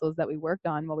articulating muscles that we worked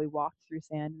on while we walked through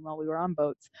sand and while we were on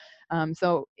boats.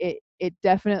 So it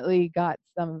definitely got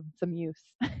some use.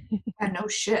 Yeah, no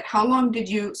shit. How long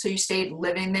so you stayed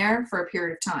living there for a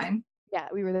period of time? Yeah,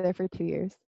 we were there for 2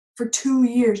 years. For 2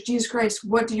 years. Jesus Christ.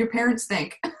 What did your parents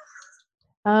think?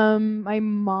 My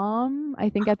mom, I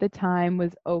think at the time,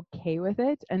 was okay with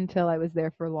it until I was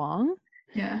there for long.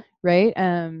 Yeah. Right.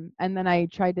 And then I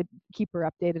tried to keep her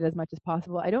updated as much as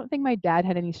possible. I don't think my dad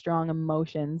had any strong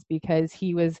emotions, because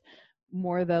he was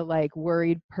more the like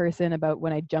worried person about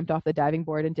when I jumped off the diving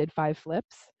board and did 5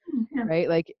 flips. Yeah. Right.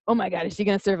 Like, oh my God, is she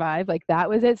going to survive? Like that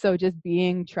was it. So just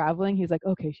traveling, he's like,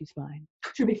 okay, she's fine.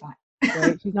 She'll be fine.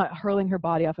 Right? She's not hurling her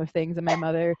body off of things. And my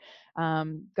mother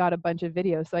got a bunch of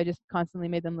videos. So I just constantly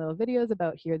made them little videos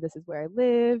about, here, this is where I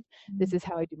live. This is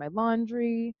how I do my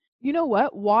laundry. You know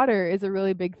what? Water is a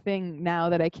really big thing now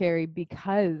that I carry,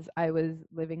 because I was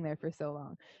living there for so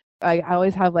long. I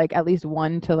always have like at least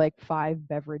 1 to like 5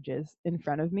 beverages in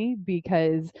front of me,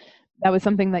 because that was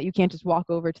something that you can't just walk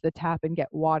over to the tap and get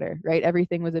water, right?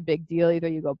 Everything was a big deal. Either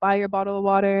you go buy your bottle of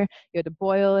water, you had to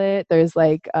boil it. There's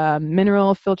like a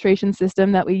mineral filtration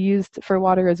system that we used for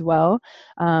water as well.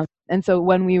 And so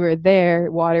when we were there,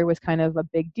 water was kind of a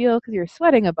big deal because you're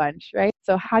sweating a bunch, right?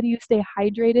 So how do you stay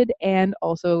hydrated and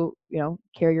also,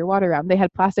 carry your water around? They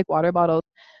had plastic water bottles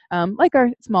like our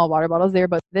small water bottles. They were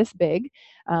about this big,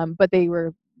 but they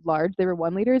were large. They were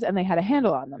 1 liters, and they had a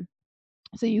handle on them.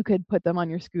 So you could put them on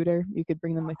your scooter. You could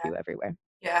bring them with you everywhere.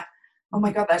 Yeah. Oh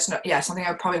my God, that's something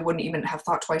I probably wouldn't even have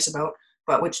thought twice about,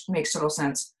 but which makes total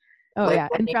sense. Oh Like yeah,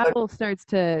 and travel starts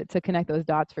to connect those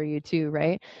dots for you too,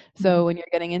 right? So when you're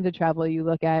getting into travel, you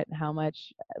look at how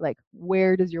much, like,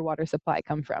 where does your water supply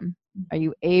come from? Are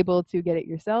you able to get it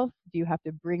yourself? Do you have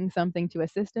to bring something to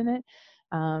assist in it?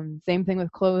 Same thing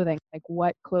with clothing. Like,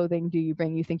 what clothing do you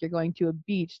bring? You think you're going to a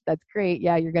beach? That's great.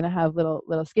 Yeah, you're gonna have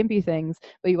little skimpy things,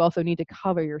 but you also need to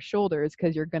cover your shoulders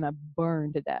because you're gonna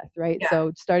burn to death, right? Yeah.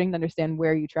 So starting to understand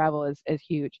where you travel is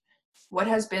huge. What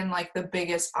has been like the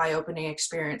biggest eye-opening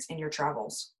experience in your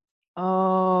travels?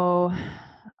 Oh,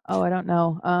 I don't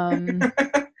know.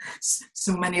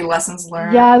 So many lessons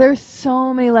learned. Yeah, there's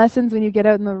so many lessons when you get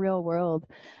out in the real world.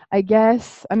 I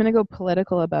guess I'm gonna go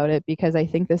political about it because I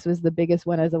think this was the biggest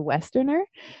one as a Westerner.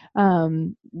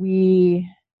 We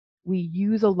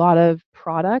use a lot of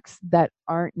products that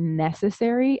aren't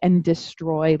necessary and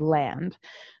destroy land.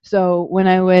 So when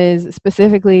I was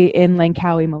specifically in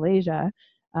Langkawi, Malaysia,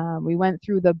 we went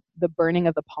through the burning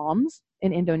of the palms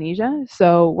in Indonesia.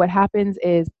 So what happens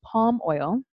is palm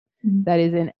oil that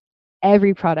is in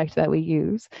every product that we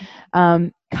use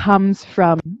comes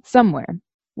from somewhere.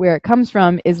 Where it comes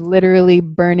from is literally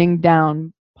burning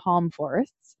down palm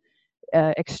forests,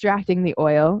 extracting the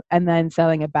oil, and then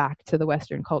selling it back to the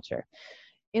Western culture.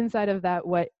 Inside of that,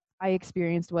 what I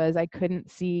experienced was I couldn't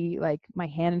see like my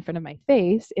hand in front of my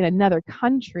face in another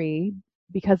country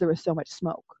because there was so much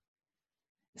smoke.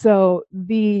 So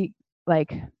the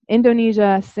like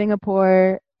Indonesia,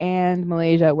 Singapore, and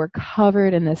Malaysia were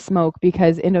covered in this smoke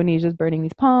because Indonesia is burning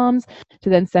these palms to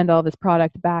then send all this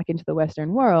product back into the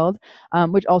Western world,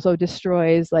 which also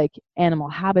destroys like animal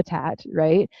habitat,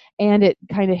 right? And it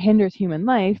kind of hinders human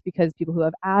life because people who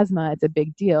have asthma, it's a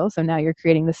big deal. So now you're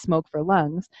creating the smoke for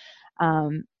lungs.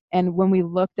 And when we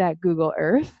looked at Google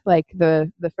Earth, like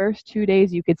the first 2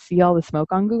 days, you could see all the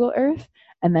smoke on Google Earth,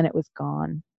 and then it was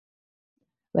gone.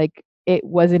 Like it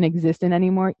wasn't existent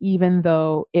anymore, even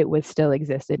though it was still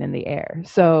existed in the air.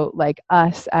 So like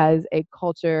us as a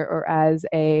culture or as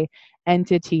a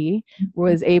entity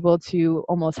was able to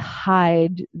almost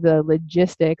hide the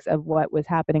logistics of what was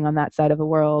happening on that side of the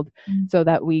world so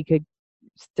that we could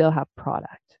still have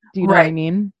product. Do you know what I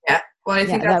mean? Yeah. Well, I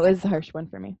think that was a harsh one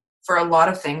for me. For a lot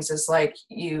of things is like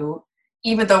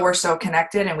even though we're so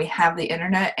connected and we have the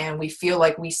internet and we feel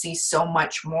like we see so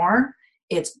much more,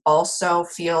 it also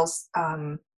feels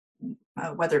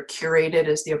whether curated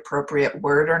is the appropriate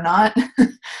word or not.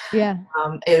 Yeah.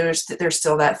 There's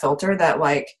still that filter that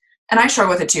like, and I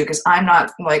struggle with it too because I'm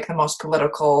not like the most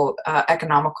political,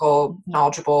 economical,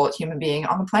 knowledgeable human being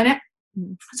on the planet.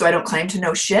 So I don't claim to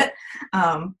know shit.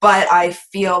 But I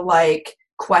feel like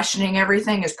questioning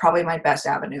everything is probably my best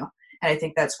avenue. And I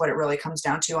think that's what it really comes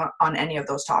down to on any of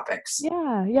those topics.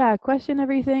 Yeah. Question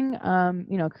everything.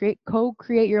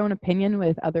 Co-create your own opinion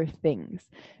with other things,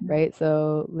 right?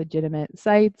 So legitimate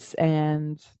sites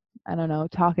and I don't know,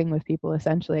 talking with people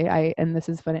essentially. And this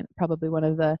is funny, probably one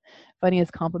of the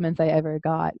funniest compliments I ever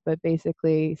got. But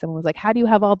basically, someone was like, "How do you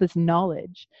have all this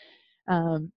knowledge?"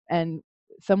 And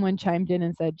someone chimed in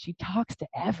and said, "She talks to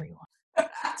everyone."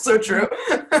 So true.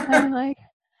 And I'm like,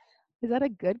 is that a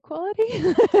good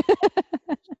quality?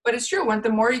 But it's true. The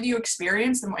more you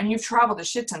experience, and you've traveled a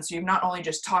shit ton, so you've not only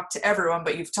just talked to everyone,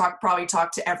 but you've probably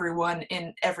talked to everyone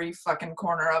in every fucking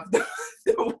corner of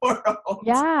the world.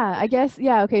 Yeah, I guess.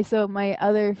 Yeah. Okay. So my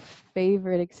other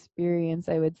favorite experience,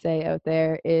 I would say, out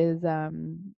there is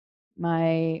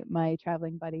my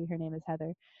traveling buddy. Her name is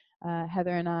Heather.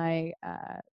 Heather and I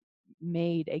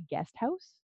made a guest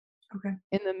house. Okay.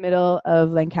 In the middle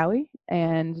of Langkawi,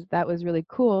 and that was really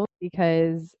cool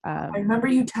because I remember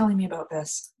you telling me about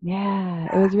this. Yeah,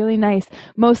 it was really nice.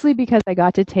 Mostly because I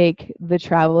got to take the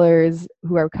travelers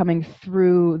who are coming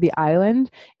through the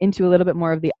island into a little bit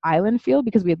more of the island feel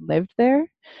because we had lived there.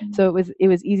 So it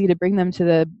was easy to bring them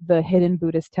to the hidden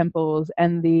Buddhist temples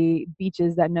and the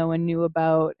beaches that no one knew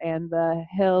about and the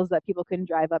hills that people couldn't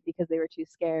drive up because they were too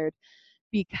scared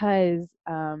because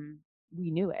we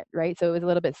knew it, right? So it was a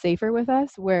little bit safer with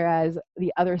us, whereas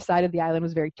the other side of the island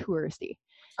was very touristy.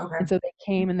 Okay. And so they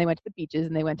came and they went to the beaches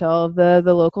and they went to all of the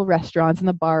local restaurants and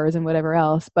the bars and whatever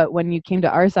else. But when you came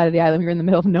to our side of the island, we were in the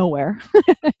middle of nowhere.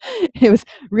 It was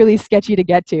really sketchy to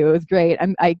get to. It was great.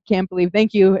 I can't believe,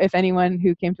 thank you if anyone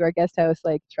who came to our guest house,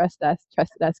 like trusted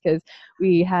us because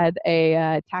we had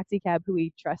a taxi cab who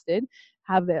we trusted,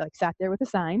 sat there with a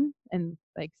sign and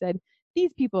like said,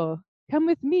 these people come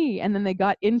with me. And then they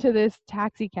got into this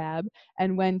taxi cab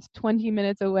and went 20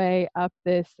 minutes away up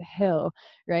this hill,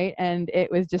 right? And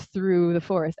it was just through the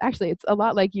forest. Actually, it's a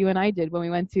lot like you and I did when we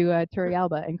went to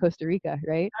Turrialba in Costa Rica,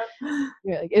 right?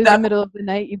 You're like, in the middle of the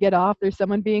night, you get off, there's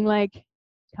someone being like,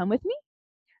 come with me.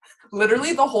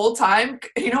 Literally the whole time.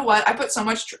 You know what? I put so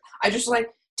much, I just like,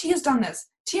 Tia's done this.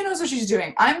 Tia knows what she's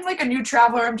doing. I'm like a new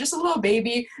traveler. I'm just a little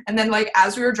baby. And then like,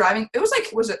 as we were driving, it was like,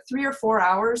 was it 3 or 4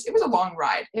 hours? It was a long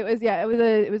ride. It was, yeah, it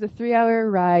was a 3-hour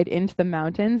ride into the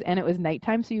mountains, and it was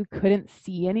nighttime, so you couldn't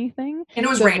see anything. And it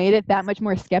was so raining. It made it that much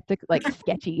more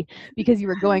sketchy, because you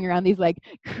were going around these like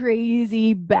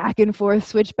crazy back and forth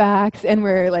switchbacks, and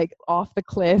we're like off the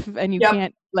cliff, and you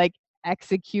can't like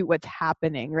execute what's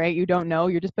happening, right? You don't know.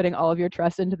 You're just putting all of your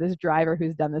trust into this driver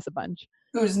who's done this a bunch.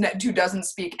 Who doesn't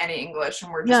speak any English,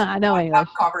 and we're just no English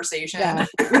conversation. Yeah.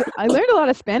 I learned a lot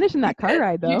of Spanish in that car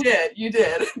ride, though. You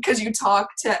did, because you talk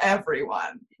to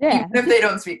everyone, even if they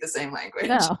don't speak the same language.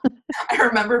 No. I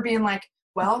remember being like,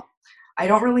 well, I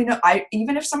don't really know.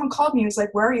 Even if someone called me and was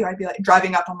like, where are you? I'd be like,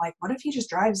 driving up. I'm like, what if he just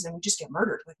drives and we just get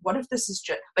murdered? Like, what if this is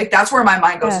just like, that's where my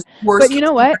mind goes. But you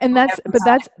know what? And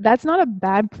that's not a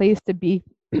bad place to be,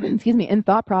 excuse me, in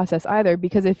thought process either,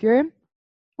 because if you're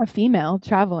a female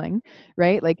traveling,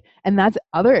 right? Like, and that's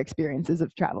other experiences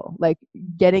of travel, like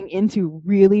getting into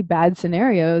really bad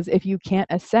scenarios if you can't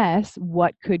assess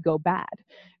what could go bad,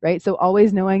 right? So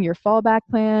always knowing your fallback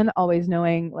plan, always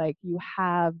knowing like you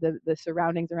have the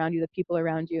surroundings around you, the people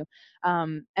around you.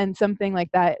 And something like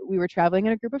that, we were traveling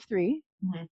in a group of 3.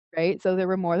 Mm-hmm. Right. So there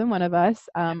were more than one of us.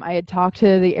 I had talked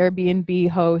to the Airbnb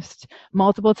host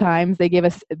multiple times. They gave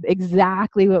us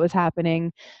exactly what was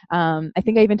happening. I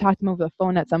think I even talked to them over the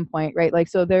phone at some point. Right. Like,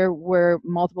 so there were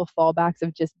multiple fallbacks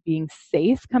of just being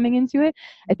safe coming into it.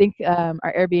 I think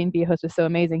our Airbnb host was so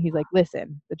amazing. He's like,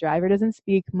 listen, the driver doesn't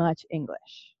speak much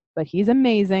English, but he's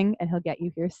amazing and he'll get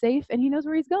you here safe and he knows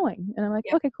where he's going. And I'm like,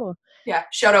 okay, cool. Yeah.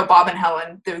 Shout out Bob and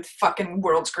Helen. They're fucking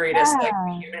world's greatest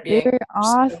human beings. They're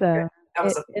awesome. That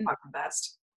was the fucking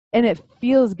best. And it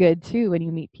feels good too when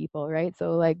you meet people, right?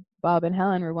 So like Bob and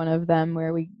Helen were one of them,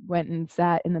 where we went and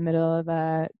sat in the middle of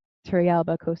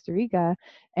Turrialba, Costa Rica,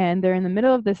 and they're in the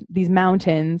middle of these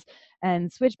mountains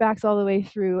and switchbacks all the way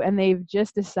through, and they've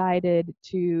just decided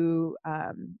to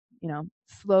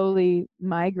slowly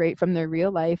migrate from their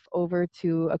real life over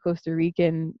to a Costa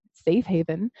Rican safe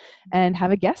haven and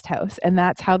have a guest house. And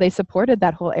that's how they supported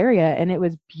that whole area. And it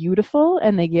was beautiful.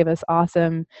 And they gave us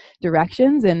awesome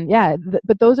directions. And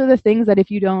but those are the things that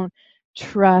if you don't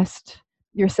trust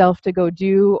yourself to go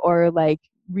do, or like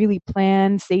really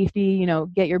plan safety,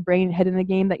 get your head in the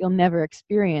game, that you'll never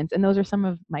experience. And those are some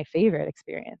of my favorite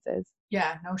experiences.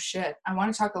 Yeah, no shit. I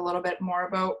want to talk a little bit more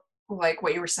about like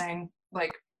what you were saying,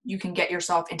 like you can get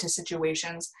yourself into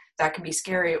situations that can be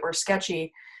scary or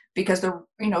sketchy, because the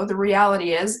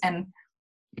reality is, and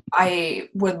I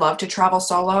would love to travel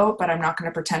solo, but I'm not going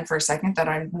to pretend for a second that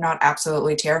I'm not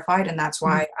absolutely terrified. And that's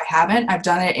why I haven't. I've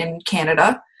done it in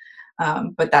Canada.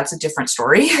 But that's a different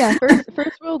story. Yeah,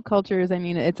 first world cultures, I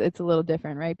mean, it's a little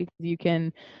different, right? Because you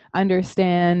can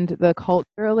understand the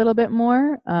culture a little bit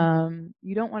more.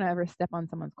 You don't want to ever step on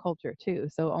someone's culture too.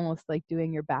 So almost like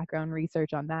doing your background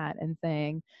research on that and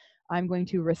saying, I'm going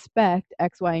to respect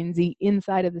X, Y, and Z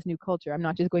inside of this new culture. I'm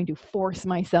not just going to force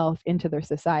myself into their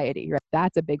society, right?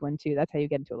 That's a big one too. That's how you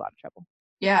get into a lot of trouble.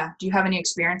 Yeah. Do you have any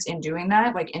experience in doing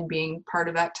that? Like in being part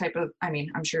of that type of, I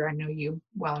mean, I'm sure I know you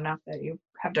well enough that you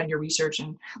have done your research,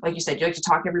 and like you said, you like to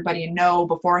talk to everybody and know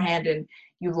beforehand, and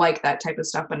you like that type of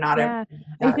stuff, but not I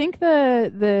think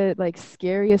the like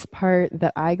scariest part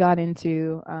that I got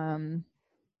into, I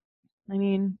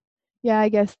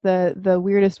guess the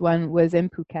weirdest one was in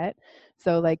Phuket.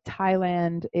 So like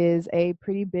Thailand is a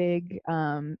pretty big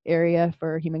area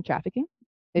for human trafficking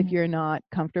if you're not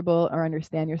comfortable or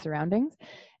understand your surroundings.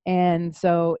 And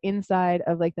so inside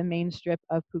of like the main strip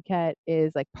of Phuket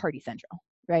is like Party Central,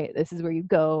 right? This is where you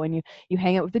go and you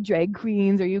hang out with the drag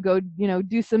queens, or you go,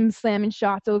 do some slamming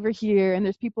shots over here, and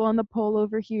there's people on the pole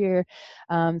over here.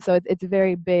 So it's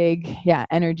very big,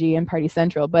 energy in Party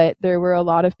Central. But there were a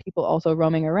lot of people also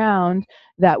roaming around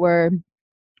that were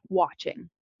watching.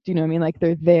 Do you know what I mean? Like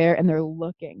they're there and they're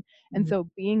looking. And so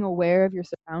being aware of your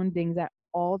surroundings at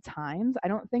all times, I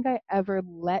don't think I ever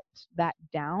let that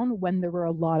down when there were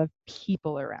a lot of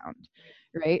people around,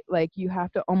 right? Like you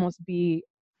have to almost be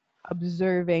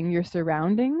observing your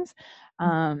surroundings.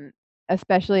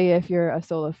 especially if you're a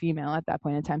solo female at that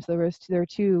point in time. So there were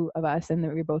two of us, and we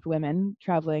were both women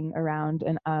traveling around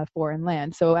a foreign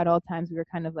land. So at all times we were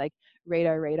kind of like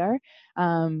radar.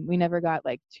 We never got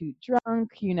like too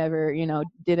drunk. You never,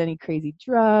 did any crazy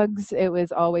drugs. It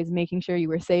was always making sure you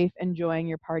were safe, enjoying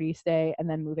your party stay, and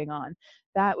then moving on.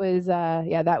 That was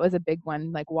that was a big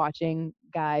one. Like watching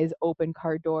guys open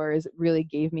car doors really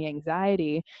gave me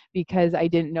anxiety because I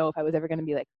didn't know if I was ever going to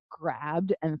be like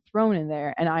grabbed and thrown in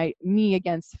there. And me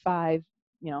against five,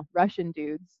 Russian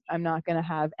dudes, I'm not going to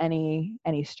have any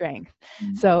strength.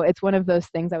 Mm-hmm. So it's one of those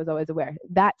things I was always aware.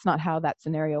 That's not how that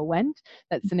scenario went.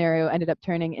 That scenario ended up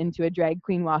turning into a drag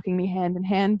queen walking me hand in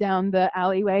hand down the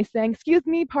alleyway saying, "Excuse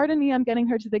me, pardon me, I'm getting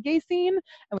her to the gay scene."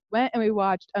 And we went and we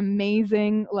watched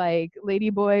amazing like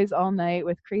lady boys all night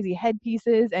with crazy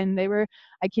headpieces. And they were,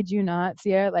 I kid you not,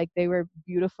 Sierra, like they were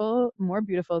beautiful, more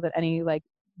beautiful than any like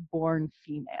born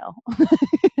female.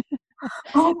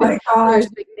 Oh my gosh.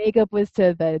 Their makeup was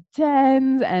to the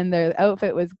tens and their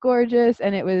outfit was gorgeous,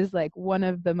 and it was like one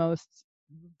of the most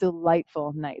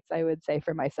delightful nights, I would say,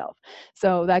 for myself.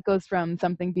 So that goes from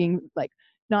something being like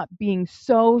not being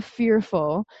so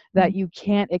fearful that you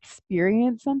can't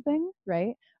experience something,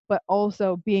 right? But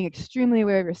also being extremely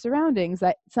aware of your surroundings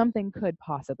that something could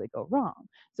possibly go wrong.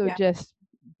 So just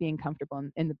being comfortable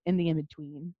in the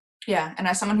in-between. Yeah, and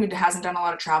as someone who hasn't done a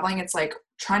lot of traveling, it's like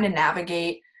trying to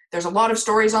navigate. There's a lot of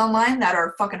stories online that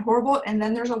are fucking horrible, and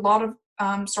then there's a lot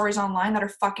of stories online that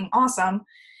are fucking awesome,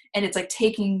 and it's like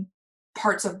taking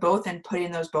parts of both and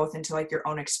putting those both into like your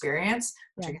own experience,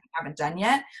 which I haven't done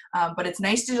yet. But it's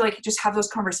nice to like just have those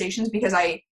conversations because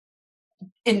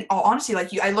in all honesty, like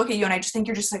I look at you and I just think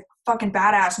you're just like fucking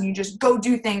badass and you just go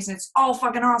do things and it's all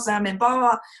fucking awesome and blah, blah,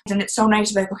 blah. And it's so nice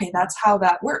to be like, okay, that's how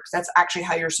that works. That's actually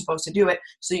how you're supposed to do it.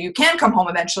 So you can come home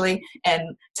eventually and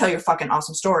tell your fucking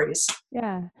awesome stories.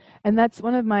 Yeah. And that's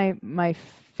one of my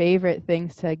favorite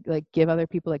things to like give other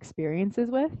people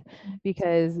experiences with,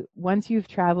 because once you've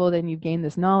traveled and you've gained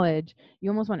this knowledge,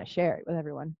 you almost want to share it with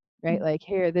everyone, right? Mm-hmm. Like,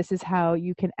 here, this is how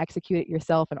you can execute it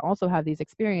yourself and also have these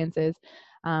experiences.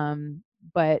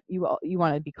 But you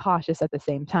want to be cautious at the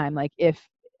same time. Like, if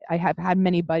I have had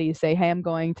many buddies say, "Hey, I'm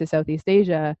going to Southeast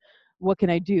Asia, what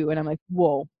can I do?" And I'm like,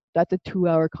 "Whoa, that's a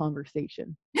 2-hour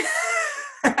conversation."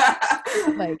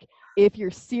 Like, if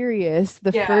you're serious,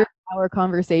 the first hour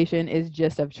conversation is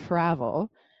just of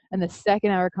travel, and the second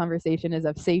hour conversation is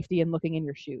of safety and looking in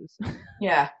your shoes.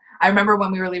 Yeah. I remember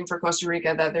when we were leaving for Costa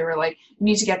Rica that they were like, "You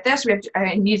need to get this.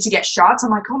 I need to get shots." I'm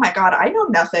like, oh my God, I know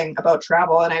nothing about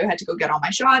travel. And I had to go get all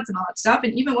my shots and all that stuff.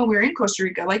 And even when we were in Costa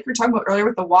Rica, like we were talking about earlier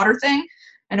with the water thing,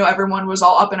 I know everyone was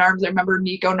all up in arms. I remember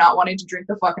Nico not wanting to drink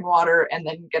the fucking water and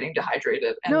then getting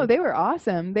dehydrated. And no, they were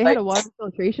awesome. They had a water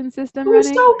filtration system running. It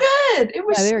was so good. It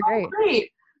was they so were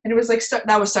great. And it was like,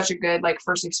 that was such a good like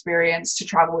first experience to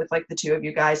travel with like the two of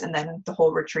you guys and then the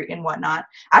whole retreat and whatnot.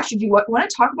 Actually, do you want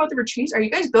to talk about the retreats? Are you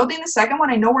guys building the second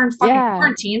one? I know we're in fucking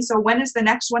quarantine, so when is the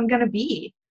next one going to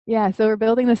be? Yeah, so we're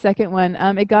building the second one.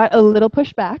 It got a little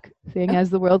pushed back, seeing as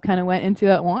the world kind of went into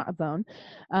that want zone.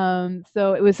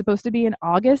 So it was supposed to be in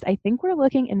August. I think we're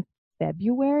looking in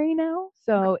February now.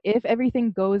 So if everything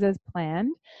goes as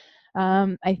planned,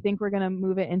 I think we're going to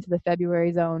move it into the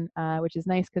February zone, which is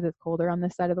nice because it's colder on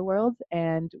this side of the world,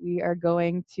 and we are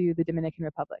going to the Dominican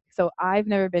Republic. So I've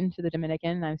never been to the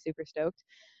Dominican, and I'm super stoked.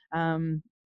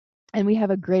 And we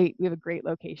have a great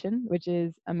location, which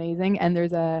is amazing. And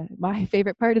my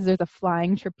favorite part is there's a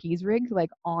flying trapeze rig like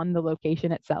on the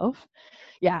location itself.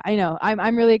 Yeah, I know.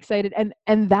 I'm really excited.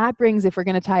 And that brings, if we're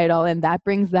going to tie it all in, that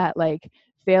brings that like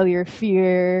failure,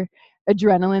 fear,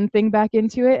 adrenaline thing back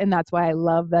into it. And that's why I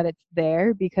love that it's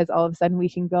there, because all of a sudden we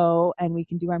can go and we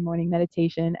can do our morning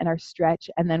meditation and our stretch,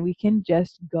 and then we can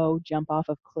just go jump off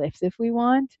of cliffs if we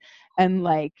want, and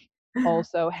like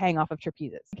also hang off of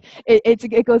trapezes.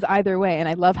 It goes either way, and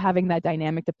I love having that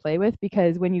dynamic to play with,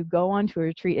 because when you go onto a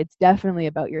retreat, it's definitely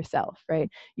about yourself, right?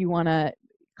 You want to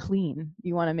clean.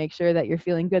 You want to make sure that you're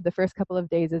feeling good. The first couple of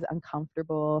days is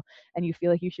uncomfortable and you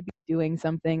feel like you should be doing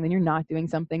something, then you're not doing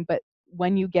something. But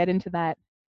when you get into that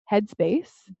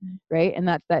headspace, right, and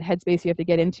that's that headspace you have to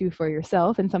get into for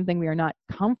yourself, and something we are not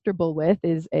comfortable with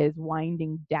is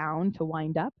winding down to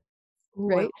wind up. Ooh,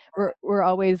 right? We're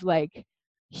always like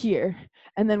here,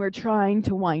 and then we're trying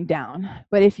to wind down.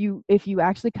 But if you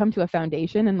actually come to a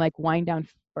foundation and like wind down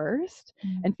first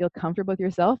and feel comfortable with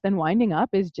yourself, then winding up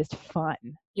is just fun.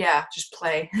 Yeah, just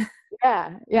play.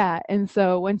 Yeah. And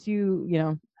so once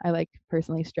I like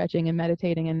personally stretching and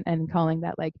meditating and calling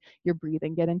that like your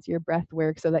breathing, get into your breath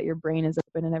work so that your brain is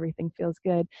open and everything feels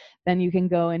good. Then you can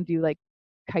go and do like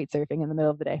kite surfing in the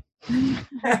middle of the day.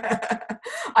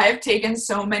 I have taken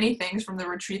so many things from the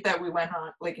retreat that we went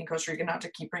on, like in Costa Rica, not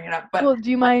to keep bringing it up, but Well, do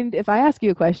you mind if I ask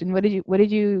you a question? What did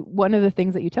you, one of the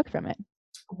things that you took from it?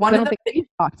 one I of don't the think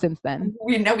we've talked since then.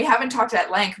 we know we haven't talked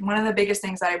at length. One of the biggest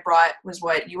things that I brought was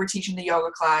what you were teaching the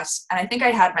yoga class, and I think I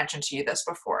had mentioned to you this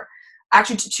before.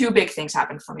 Actually, two big things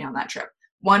happened for me on that trip.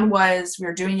 One was we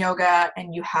were doing yoga,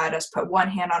 and you had us put one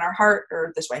hand on our heart,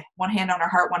 or this way, one hand on our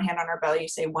heart, one hand on our belly. You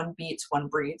say one beats, one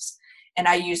breathes, and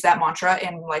I use that mantra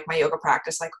in like my yoga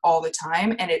practice like all the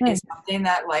time, and it Nice. is something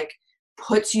that like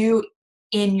puts you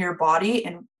in your body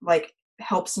and like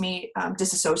helps me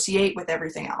disassociate with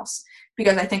everything else,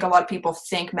 because I think a lot of people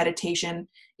think meditation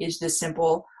is this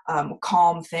simple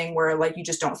calm thing where like you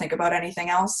just don't think about anything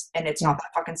else, and it's not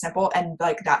that fucking simple, and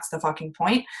like that's the fucking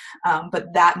point.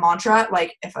 But that mantra,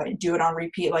 like if I do it on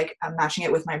repeat, like I'm matching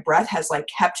it with my breath, has like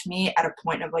kept me at a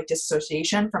point of like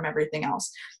disassociation from everything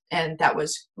else, and that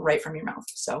was right from your mouth,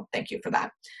 so thank you for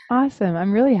that. Awesome.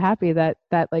 I'm really happy that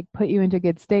like put you into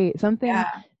good state. Something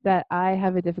that I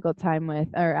have a difficult time with,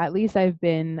 or at least I've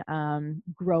been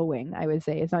growing, I would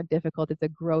say, it's not difficult, it's a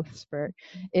growth spurt,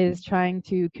 is trying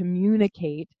to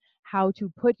communicate how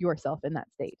to put yourself in that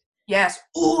state. Yes.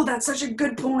 Oh, that's such a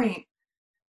good point.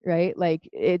 Right? Like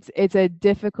it's a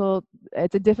difficult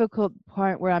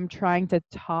part where I'm trying to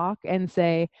talk and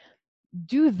say,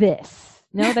 do this.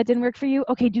 No, that didn't work for you.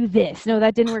 Okay, do this. No,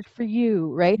 that didn't work for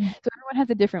you. Right? So everyone has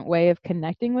a different way of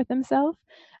connecting with themselves,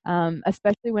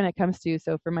 especially when it comes to,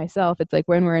 so for myself, it's like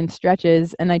when we're in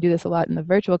stretches, and I do this a lot in the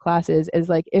virtual classes, is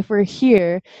like if we're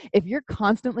here, if you're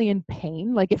constantly in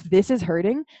pain, like if this is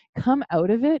hurting, come out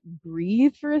of it,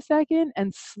 breathe for a second,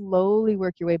 and slowly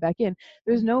work your way back in.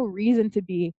 There's no reason to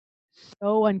be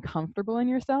so uncomfortable in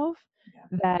yourself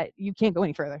that you can't go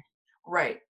any further.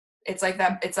 Right. It's like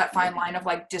that, it's that fine line of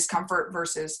like discomfort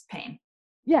versus pain.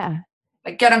 Yeah.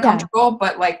 Like get uncomfortable,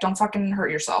 but like don't fucking hurt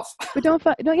yourself. But don't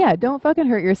fucking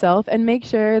hurt yourself, and make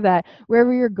sure that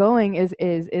wherever you're going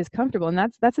is comfortable. And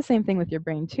that's the same thing with your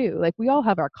brain too. Like we all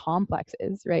have our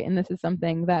complexes, right? And this is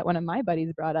something that one of my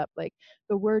buddies brought up. Like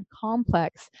the word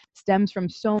complex stems from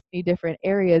so many different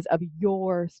areas of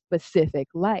your specific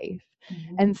life.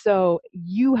 Mm-hmm. And so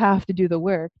you have to do the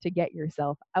work to get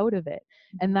yourself out of it.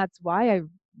 And that's why I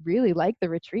really like the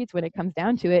retreats when it comes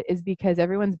down to it, is because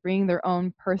everyone's bringing their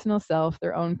own personal self,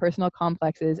 their own personal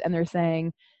complexes, and they're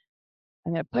saying,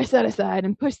 I'm going to push that aside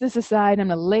and push this aside. I'm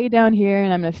going to lay down here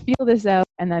and I'm going to feel this out,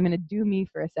 and I'm going to do me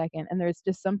for a second. And there's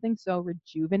just something so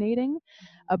rejuvenating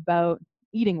about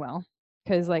eating well.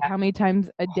 Because like how many times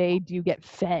a day do you get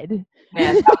fed?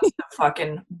 Man, that's the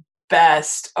fucking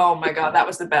best. Oh my God, that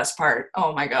was the best part.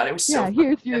 Oh my God, it was so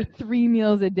here's your 3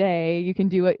 meals a day. You can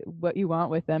do what you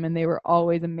want with them, and they were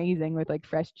always amazing with like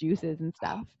fresh juices and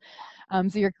stuff.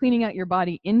 So you're cleaning out your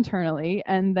body internally,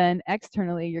 and then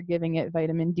externally you're giving it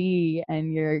vitamin D,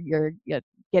 and you're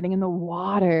getting in the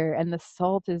water, and the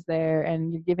salt is there,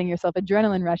 and you're giving yourself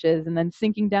adrenaline rushes, and then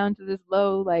sinking down to this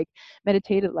low like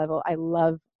meditative level. I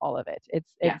love all of it.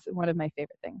 It's one of my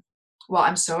favorite things. Well,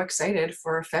 I'm so excited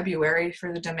for February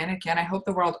for the Dominican. I hope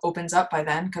the world opens up by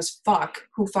then, because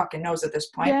who fucking knows at this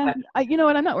point. Yeah, but you know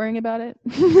what? I'm not worrying about it.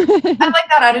 I like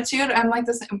that attitude. I'm like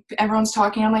this. Everyone's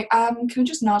talking. I'm like, can we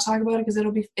just not talk about it, because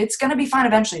it's gonna be fine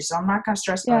eventually. So I'm not gonna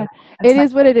stress about it. It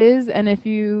is what it is, and if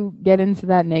you get into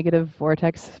that negative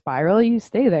vortex spiral, you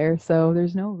stay there. So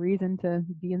there's no reason to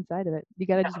be inside of it. You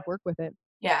gotta just work with it.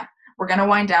 Yeah. We're going to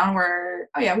wind down.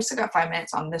 We still got 5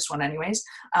 minutes on this one anyways.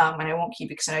 And I won't keep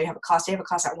it because I know you have a class. Do you have a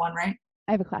class at 1, right?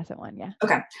 I have a class at 1, yeah.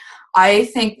 Okay. I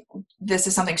think this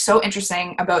is something so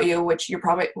interesting about you, which you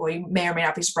may or may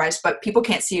not be surprised, but people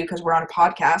can't see you because we're on a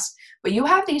podcast. But you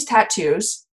have these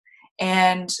tattoos.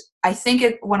 And I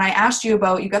think when I asked you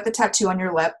about, you got the tattoo on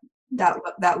your lip,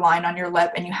 that line on your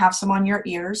lip, and you have some on your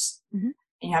ears, and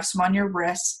you have some on your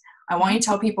wrists. I want you to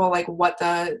tell people like what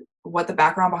the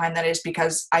background behind that is,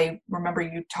 because I remember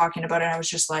you talking about it and I was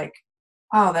just like,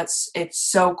 oh, it's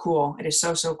so cool. It is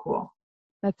so, so cool.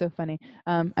 That's so funny.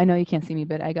 I know you can't see me,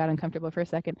 but I got uncomfortable for a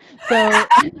second. So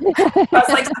I was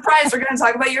like, surprise, we're going to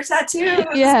talk about your tattoos.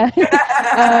 Yeah.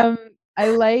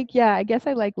 I guess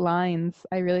I like lines.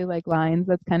 I really like lines.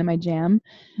 That's kind of my jam.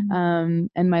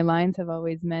 And my lines have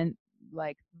always meant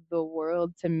like the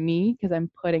world to me, because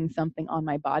I'm putting something on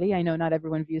my body. I know not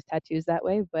everyone views tattoos that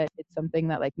way, but it's something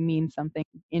that like means something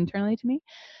internally to me.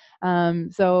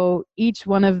 So each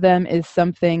one of them is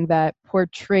something that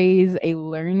portrays a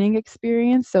learning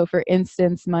experience. So for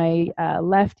instance, my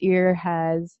left ear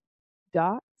has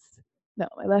dots No,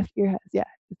 my left ear has, yeah,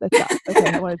 that's dots. Okay,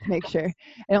 I wanted to make sure.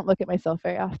 I don't look at myself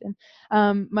very often.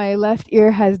 My left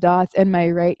ear has dots and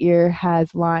my right ear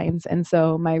has lines. And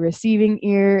so my receiving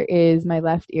ear is my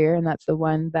left ear, and that's the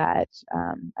one that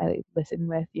I listen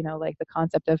with, like the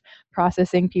concept of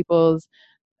processing people's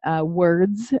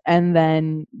words and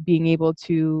then being able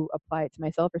to apply it to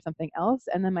myself or something else.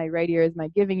 And then my right ear is my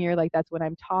giving ear. Like that's when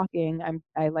I'm talking.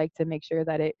 I like to make sure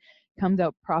that it comes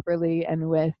out properly and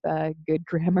with good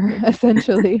grammar,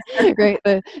 essentially, right?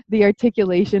 The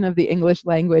articulation of the English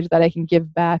language that I can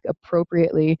give back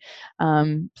appropriately,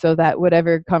 so that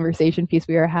whatever conversation piece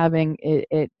we are having,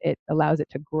 it allows it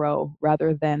to grow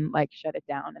rather than like shut it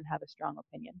down and have a strong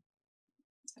opinion.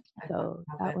 So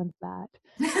that one's that.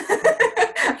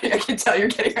 I can tell you're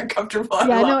getting uncomfortable.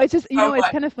 Yeah, no, it's just, it's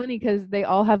kind of funny because they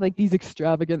all have like these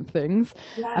extravagant things.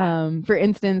 Yeah. For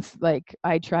instance, like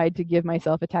I tried to give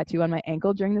myself a tattoo on my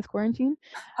ankle during this quarantine.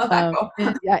 How'd that go?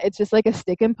 And yeah, it's just like a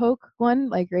stick and poke one,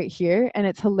 like right here. And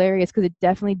it's hilarious because it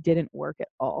definitely didn't work at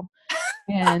all.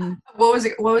 And what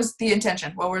was the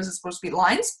intention? What was it supposed to be?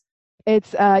 Lines?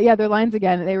 it's they're lines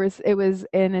again. It was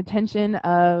an intention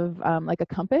of like a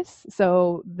compass.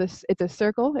 So it's a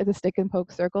circle, it's a stick and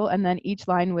poke circle, and then each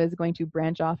line was going to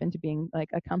branch off into being like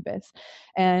a compass.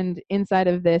 And inside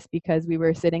of this, because we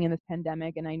were sitting in this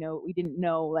pandemic and we didn't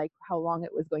know like how long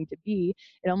it was going to be,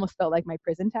 it almost felt like my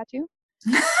prison tattoo.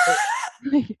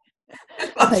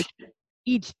 Like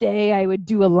each day I would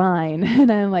do a line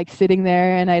and I'm like sitting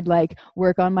there and I'd like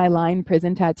work on my line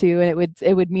prison tattoo, and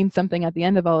it would mean something at the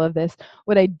end of all of this.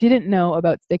 What I didn't know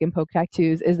about stick and poke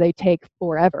tattoos is they take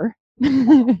forever.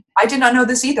 I did not know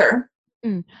this either.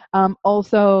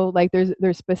 Also, like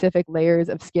there's specific layers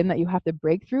of skin that you have to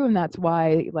break through, and that's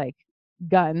why like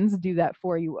guns do that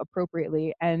for you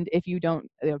appropriately. And if you don't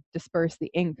disperse the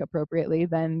ink appropriately,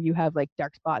 then you have like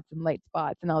dark spots and light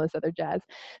spots and all this other jazz.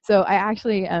 So I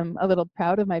actually am a little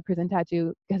proud of my prison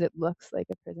tattoo because it looks like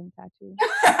a prison tattoo.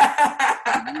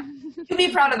 You be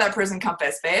proud of that prison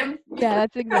compass, babe. Yeah,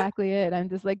 that's exactly it. I'm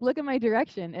just like, look at my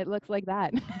direction. It looks like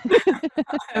that.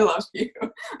 I love you.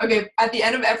 Okay, at the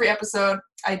end of every episode,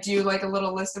 I do like a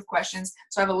little list of questions.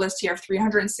 So I have a list here of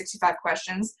 365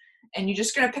 questions. And you're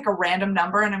just going to pick a random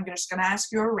number, and I'm just going to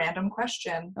ask you a random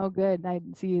question. Oh, good. I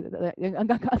see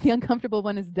the uncomfortable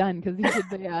one is done because you did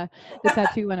the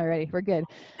tattoo one already. We're good.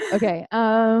 Okay.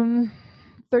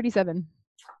 37.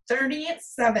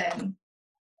 37.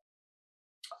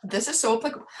 This is so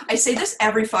applicable. I say this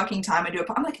every fucking time I do it.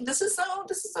 I'm like, this is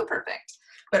so perfect.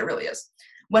 But it really is.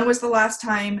 When was the last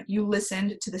time you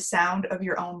listened to the sound of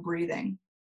your own breathing?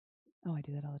 Oh, I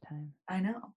do that all the time. I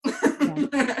know.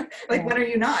 Yeah. Like, when are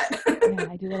you not? Yeah,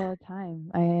 I do that all the time.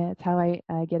 It's how I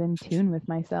get in tune with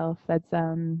myself. That's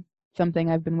something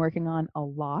I've been working on a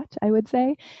lot, I would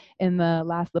say, in the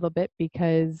last little bit,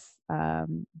 because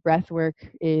breath work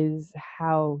is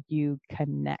how you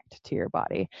connect to your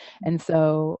body. And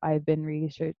so I've been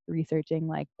researching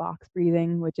like box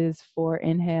breathing, which is 4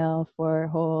 inhale, 4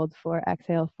 hold, 4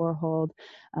 exhale, 4 hold.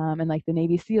 And like the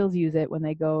Navy SEALs use it when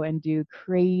they go and do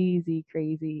crazy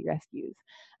rescues.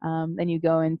 Then you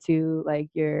go into like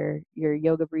your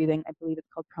yoga breathing. I believe it's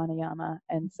called pranayama.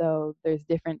 And so there's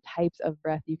different types of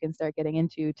breath you can start getting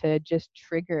into to just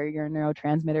trigger your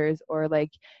neurotransmitters, or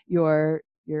like your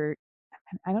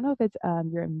I don't know if it's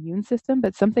your immune system,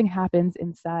 but something happens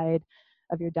inside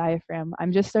of your diaphragm.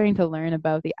 I'm just starting to learn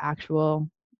about the actual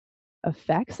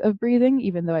effects of breathing,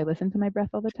 even though I listen to my breath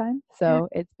all the time. So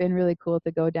it's been really cool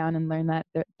to go down and learn that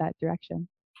direction.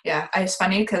 Yeah, it's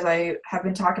funny because I have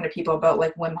been talking to people about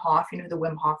like Wim Hof. You know who the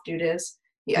Wim Hof dude is?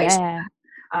 The ice.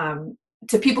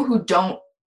 To people who don't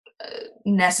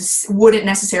wouldn't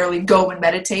necessarily go and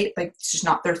meditate, like it's just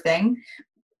not their thing.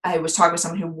 I was talking to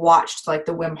someone who watched like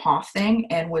the Wim Hof thing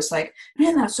and was like,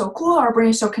 man, that's so cool. Our brain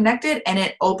is so connected. And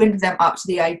it opened them up to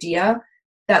the idea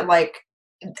that like,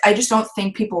 I just don't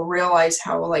think people realize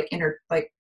how like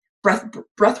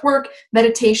breath work,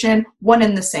 meditation, one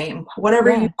and the same, whatever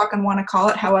you fucking want to call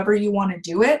it, however you want to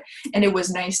do it. And it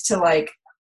was nice to like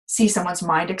see someone's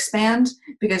mind expand,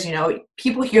 because,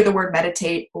 people hear the word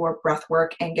meditate or breath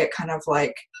work and get kind of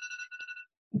like,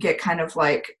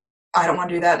 I don't want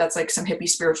to do that. That's like some hippie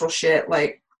spiritual shit.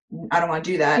 Like, I don't want to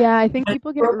do that. Yeah, I think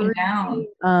people get really down.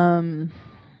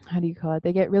 How do you call it?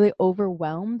 They get really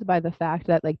overwhelmed by the fact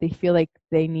that like they feel like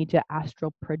they need to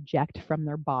astral project from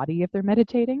their body if they're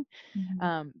meditating.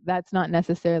 Mm-hmm. That's not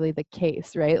necessarily the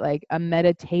case, right? Like a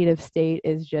meditative state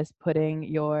is just putting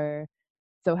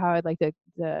so how I'd like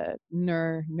the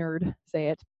nerd say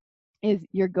it is,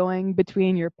 you're going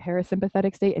between your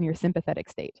parasympathetic state and your sympathetic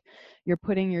state. You're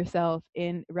putting yourself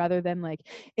in, rather than like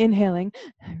inhaling,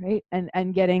 right?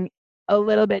 And getting a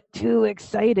little bit too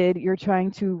excited, you're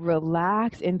trying to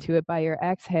relax into it by your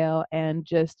exhale and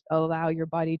just allow your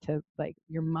body to, like,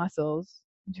 your muscles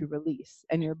to release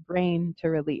and your brain to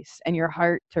release and your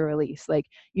heart to release. Like,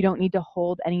 you don't need to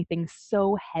hold anything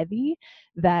so heavy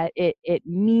that it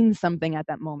means something at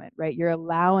that moment, right? You're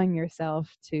allowing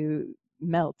yourself to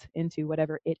melt into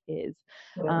whatever it is.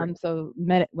 So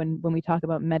when we talk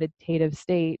about meditative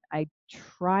state, I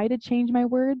try to change my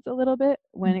words a little bit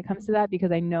when it comes to that,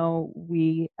 because I know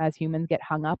we as humans get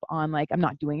hung up on, like, I'm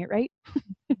not doing it right.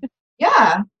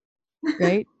 Yeah.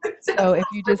 Right? So if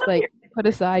you just, like, put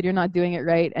aside you're not doing it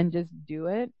right and just do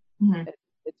it, Mhm.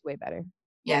 it's way better.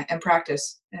 Yeah, and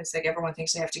practice. And it's like everyone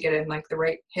thinks they have to get in like the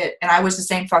right hit. And I was the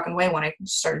same fucking way when I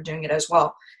started doing it as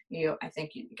well. I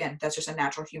think again, that's just a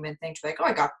natural human thing to be like, oh,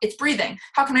 I got it's breathing.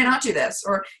 How can I not do this?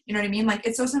 Or you know what I mean? Like,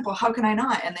 it's so simple. How can I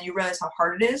not? And then you realize how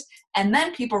hard it is. And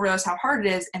then people realize how hard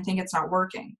it is and think it's not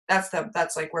working. That's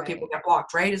like where people get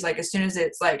blocked, right? Is like, as soon as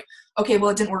it's like, okay, well,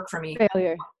 it didn't work for me.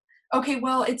 Failure. Okay,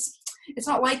 well, it's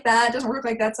not like that. It doesn't work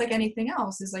like that. It's like anything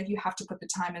else. Is like, you have to put the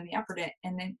time and the effort in,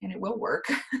 and it will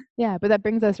work. Yeah, but that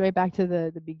brings us right back to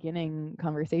the beginning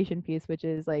conversation piece, which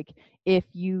is like, if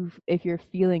you're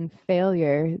feeling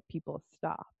failure, people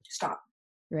Stop.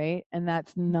 right? And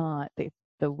that's not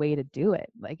the way to do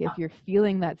it. Like, if you're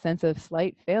feeling that sense of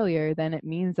slight failure, then it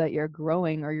means that you're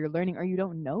growing or you're learning or you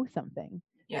don't know something.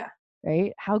 Yeah.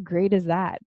 Right? How great is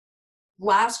that?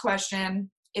 Last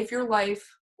question. If your life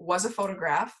was a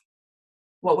photograph,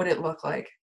 what would it look like?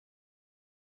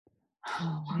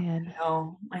 Oh man.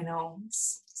 I know.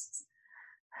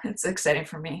 It's exciting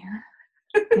for me.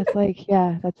 That's like,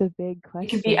 yeah, that's a big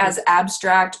question. It can be as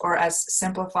abstract or as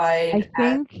simplified. I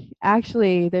think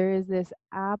actually there is this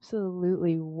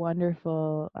absolutely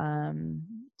wonderful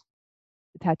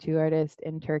tattoo artist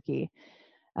in Turkey.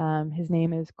 His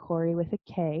name is Corey with a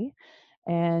K,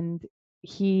 and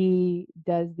he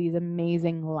does these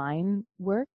amazing line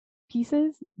work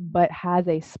pieces, but has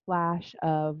a splash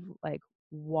of like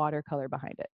watercolor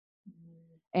behind it.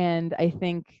 And I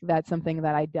think that's something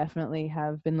that I definitely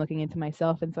have been looking into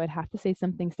myself. And so I'd have to say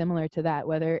something similar to that,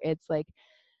 whether it's like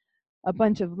a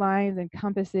bunch of lines and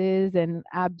compasses and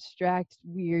abstract,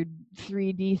 weird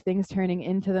 3D things turning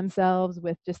into themselves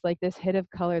with just like this hit of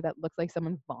color that looks like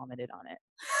someone vomited on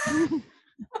it.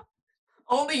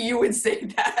 Only you would say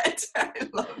that. I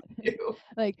love you.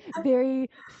 Like, very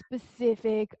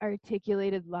specific,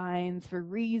 articulated lines for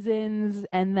reasons,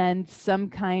 and then some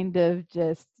kind of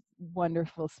just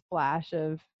wonderful splash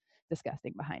of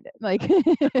disgusting behind it. Like,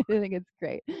 I think it's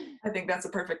great. I think that's a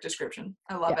perfect description.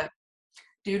 I love it.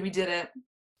 Dude, we did it.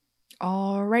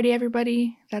 Alrighty,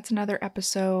 everybody. That's another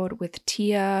episode with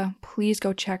Tia. Please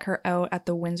go check her out at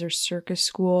the Windsor Circus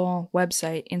School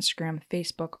website, Instagram,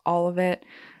 Facebook, all of it.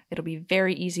 It'll be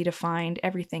very easy to find.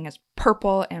 Everything is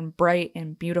purple and bright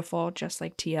and beautiful, just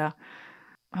like Tia.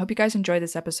 I hope you guys enjoyed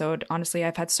this episode. Honestly,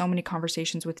 I've had so many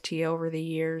conversations with Tia over the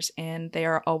years, and they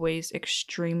are always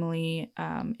extremely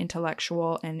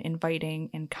intellectual and inviting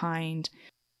and kind.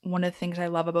 One of the things I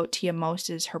love about Tia most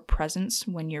is her presence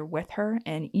when you're with her,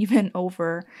 and even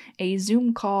over a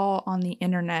Zoom call on the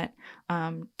internet,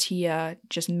 Tia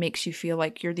just makes you feel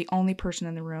like you're the only person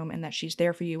in the room and that she's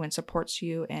there for you and supports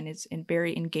you and is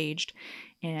very engaged.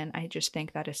 And I just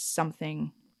think that is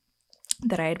something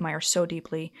that I admire so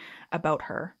deeply about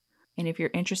her. And if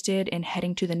you're interested in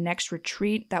heading to the next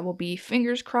retreat, that will be,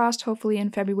 fingers crossed, hopefully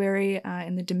in February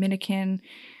in the Dominican.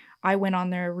 I went on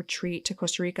their retreat to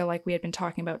Costa Rica like we had been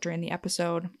talking about during the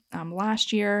episode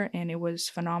last year, and it was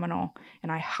phenomenal.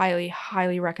 And I highly,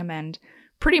 highly recommend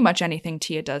pretty much anything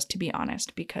Tia does, to be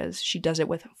honest, because she does it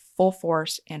with full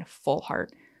force and full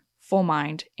heart, full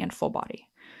mind, and full body.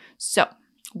 So,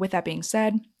 with that being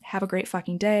said, have a great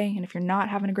fucking day. And if you're not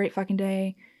having a great fucking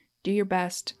day, do your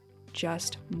best,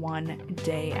 just one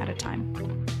day at a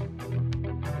time.